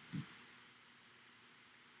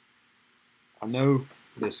 I know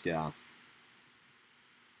this guy.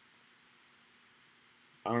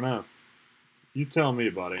 I don't know. You tell me,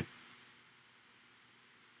 buddy.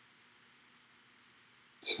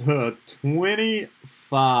 To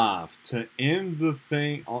 25 to end the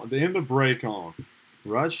thing, to end the break on.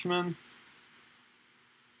 Rutschman,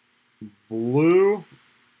 blue,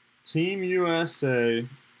 Team USA,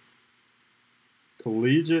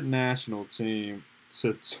 collegiate national team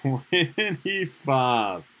to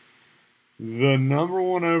 25. The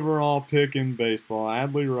 #1 overall pick in baseball,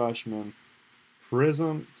 Adley Rutschman,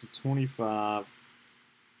 Prism to 25.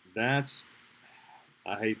 That's,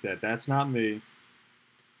 I hate that. That's not me.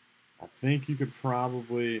 I think you could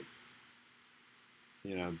probably,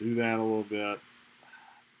 do that a little bit.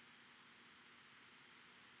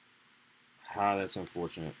 That's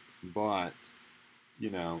unfortunate. But, I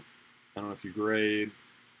don't know if you grade.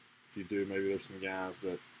 If you do, maybe there's some guys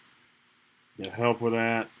that help with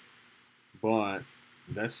that. But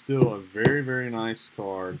that's still a very, very nice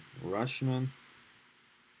card. Rutschman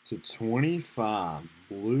to 25.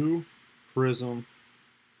 Blue Prism.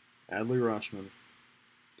 Adley Rutschman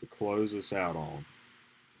to close us out on.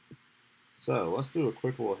 So let's do a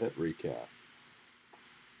quick little hit recap.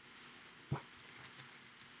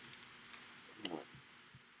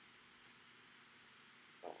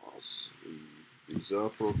 I'll speed these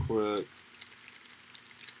up real quick.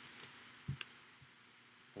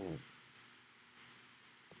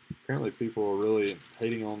 Apparently people are really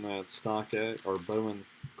hating on that Stock X or Bowman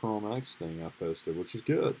Chrome X thing I posted, which is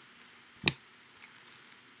good.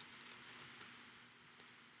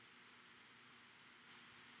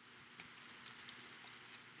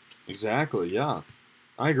 Exactly, yeah.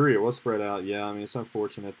 I agree. It was spread out. Yeah, I mean, it's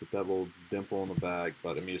unfortunate that little dimple in the bag,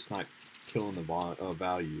 but I mean, it's not killing the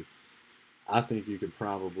value. I think you could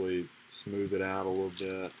probably smooth it out a little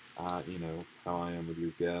bit. You know how I am with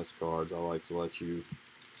your gas cards. I like to let you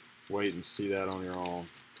wait and see that on your own.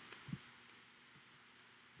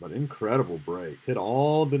 But incredible break. Hit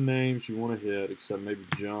all the names you want to hit, except maybe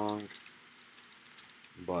Jung.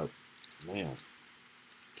 But, man.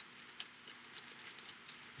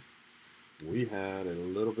 We had a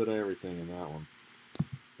little bit of everything in that one.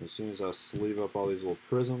 As soon as I sleeve up all these little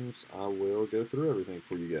prisms, I will go through everything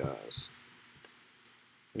for you guys.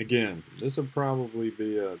 And again, this will probably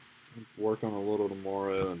be a work on a little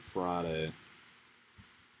tomorrow and Friday.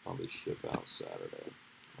 Probably ship out Saturday.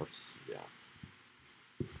 Or, yeah.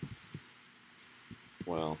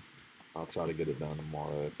 Well, I'll try to get it done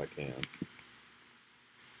tomorrow if I can.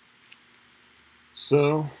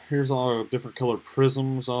 So, here's all different colored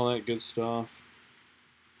prisms, all that good stuff.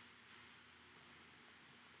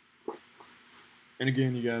 And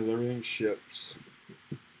again, you guys, everything ships.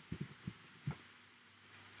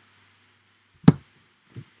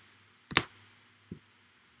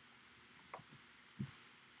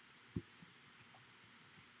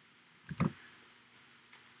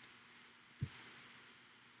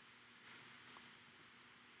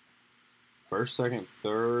 First, second,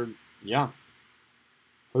 third, yeah.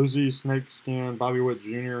 Hosey, Snakeskin, Bobby Witt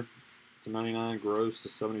Jr. to 99, Gross to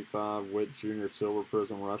 75, Witt Jr. Silver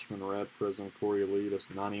Prism, Rutschman Red Prism, Corey Elias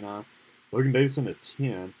 99, Logan Davidson to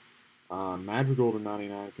 10, Madrigal to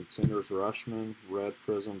 99, Contenders Rutschman Red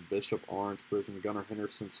Prism, Bishop Orange Prism, Gunnar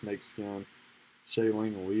Henderson Snakeskin,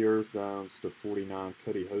 Shailene Lears down to 49,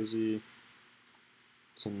 Cody Hosey,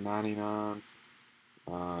 to 99.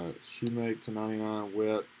 Shoemake to 99.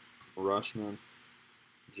 Witt, Rushman.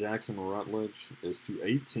 Jackson Rutledge is to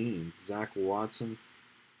 18. Zach Watson,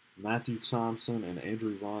 Matthew Thompson, and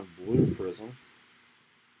Andrew Vaughn Blue Prism.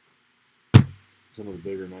 Some of the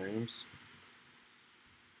bigger names.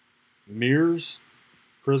 Mears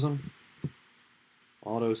Prism.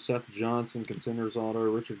 Auto Seth Johnson, Contenders Auto.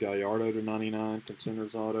 Richard Gallardo to 99,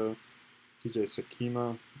 Contenders Auto. TJ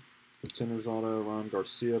Sakima, Contenders Auto. Ron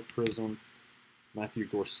Garcia Prism. Matthew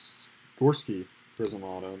Gorski Prism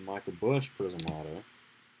Auto. Michael Bush Prism Auto.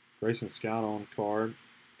 Grayson Scott on card,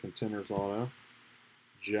 Contenders Auto.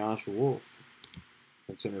 Josh Wolf,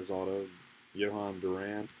 Contenders Auto. Johan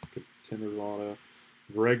Durant, Contenders Auto.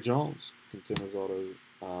 Greg Jones, Contenders Auto.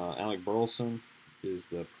 Alec Burleson is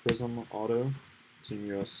the Prism Auto, Team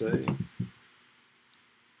USA.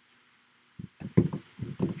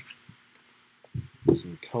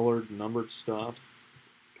 Some colored, numbered stuff.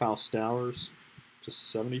 Kyle Stowers to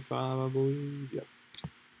 75, I believe. Yep.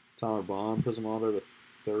 Tyler Bond, Prism Auto to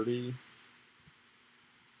 30.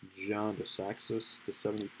 John DeSaxis to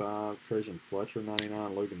 75. Trajan Fletcher,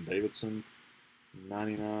 99. Logan Davidson,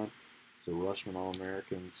 99. So Rushman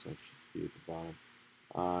All-Americans. That should be at the bottom.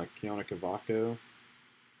 Keona Cavaco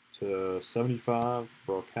to 75.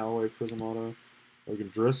 Burl Calloway, Prism Auto.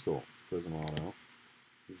 Logan Driscoll, Prism Auto.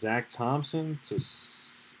 Zach Thompson to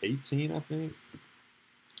 18, I think.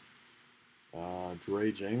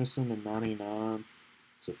 Dre Jameson to 99.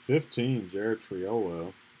 To 15, Jared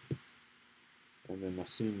Triolo. And then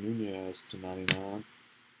Nassim Nunez to 99.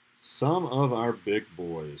 Some of our big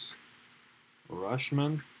boys.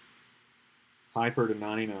 Rushman, Hyper to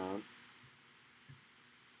 99.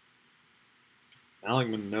 Alec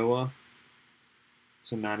Manoa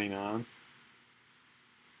to 99.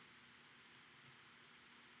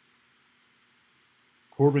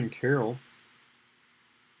 Corbin Carroll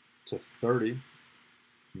to 30.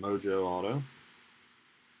 Mojo Auto.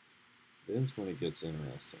 Then's when it gets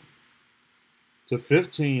interesting. To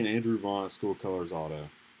 15, Andrew Vaughn School Colors Auto.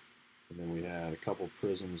 And then we had a couple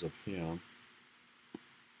prisms of him.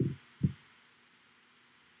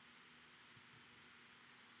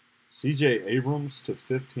 CJ Abrams to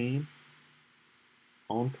 15.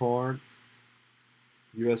 On card.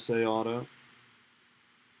 USA Auto.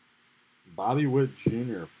 Bobby Witt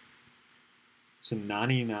Jr. to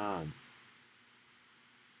 99.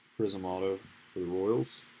 Prism Auto for the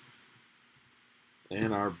Royals.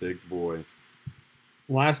 And our big boy.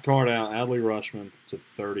 Last card out, Adley Rushman to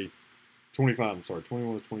 30. 25, I'm sorry,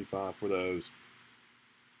 21 to 25 for those.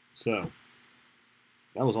 So,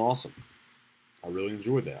 that was awesome. I really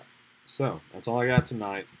enjoyed that. So, that's all I got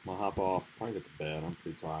tonight. I'm going to hop off, probably get to bed. I'm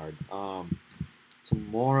pretty tired.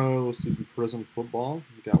 Tomorrow, let's do some Prism football.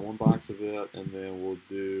 We got one box of it, and then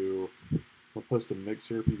we'll post a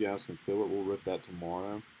mixer if you guys can fill it. We'll rip that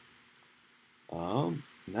tomorrow. And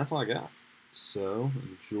that's all I got. So,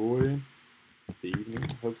 enjoy the evening.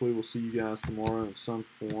 Hopefully, we'll see you guys tomorrow in some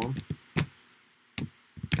form.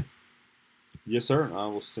 Yes, sir. I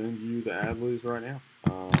will send you the Adleys right now.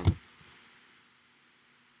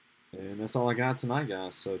 And that's all I got tonight,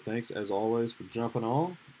 guys. So thanks, as always, for jumping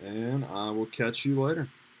on, and I will catch you later.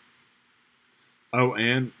 Oh,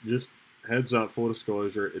 and just heads up, full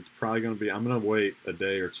disclosure, it's probably going to be, I'm going to wait a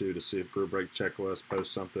day or two to see if Group Break Checklist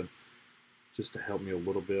posts something just to help me a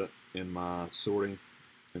little bit in my sorting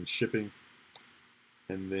and shipping.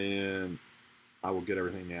 And then I will get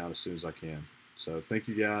everything out as soon as I can. So thank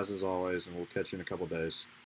you guys, as always, and we'll catch you in a couple days.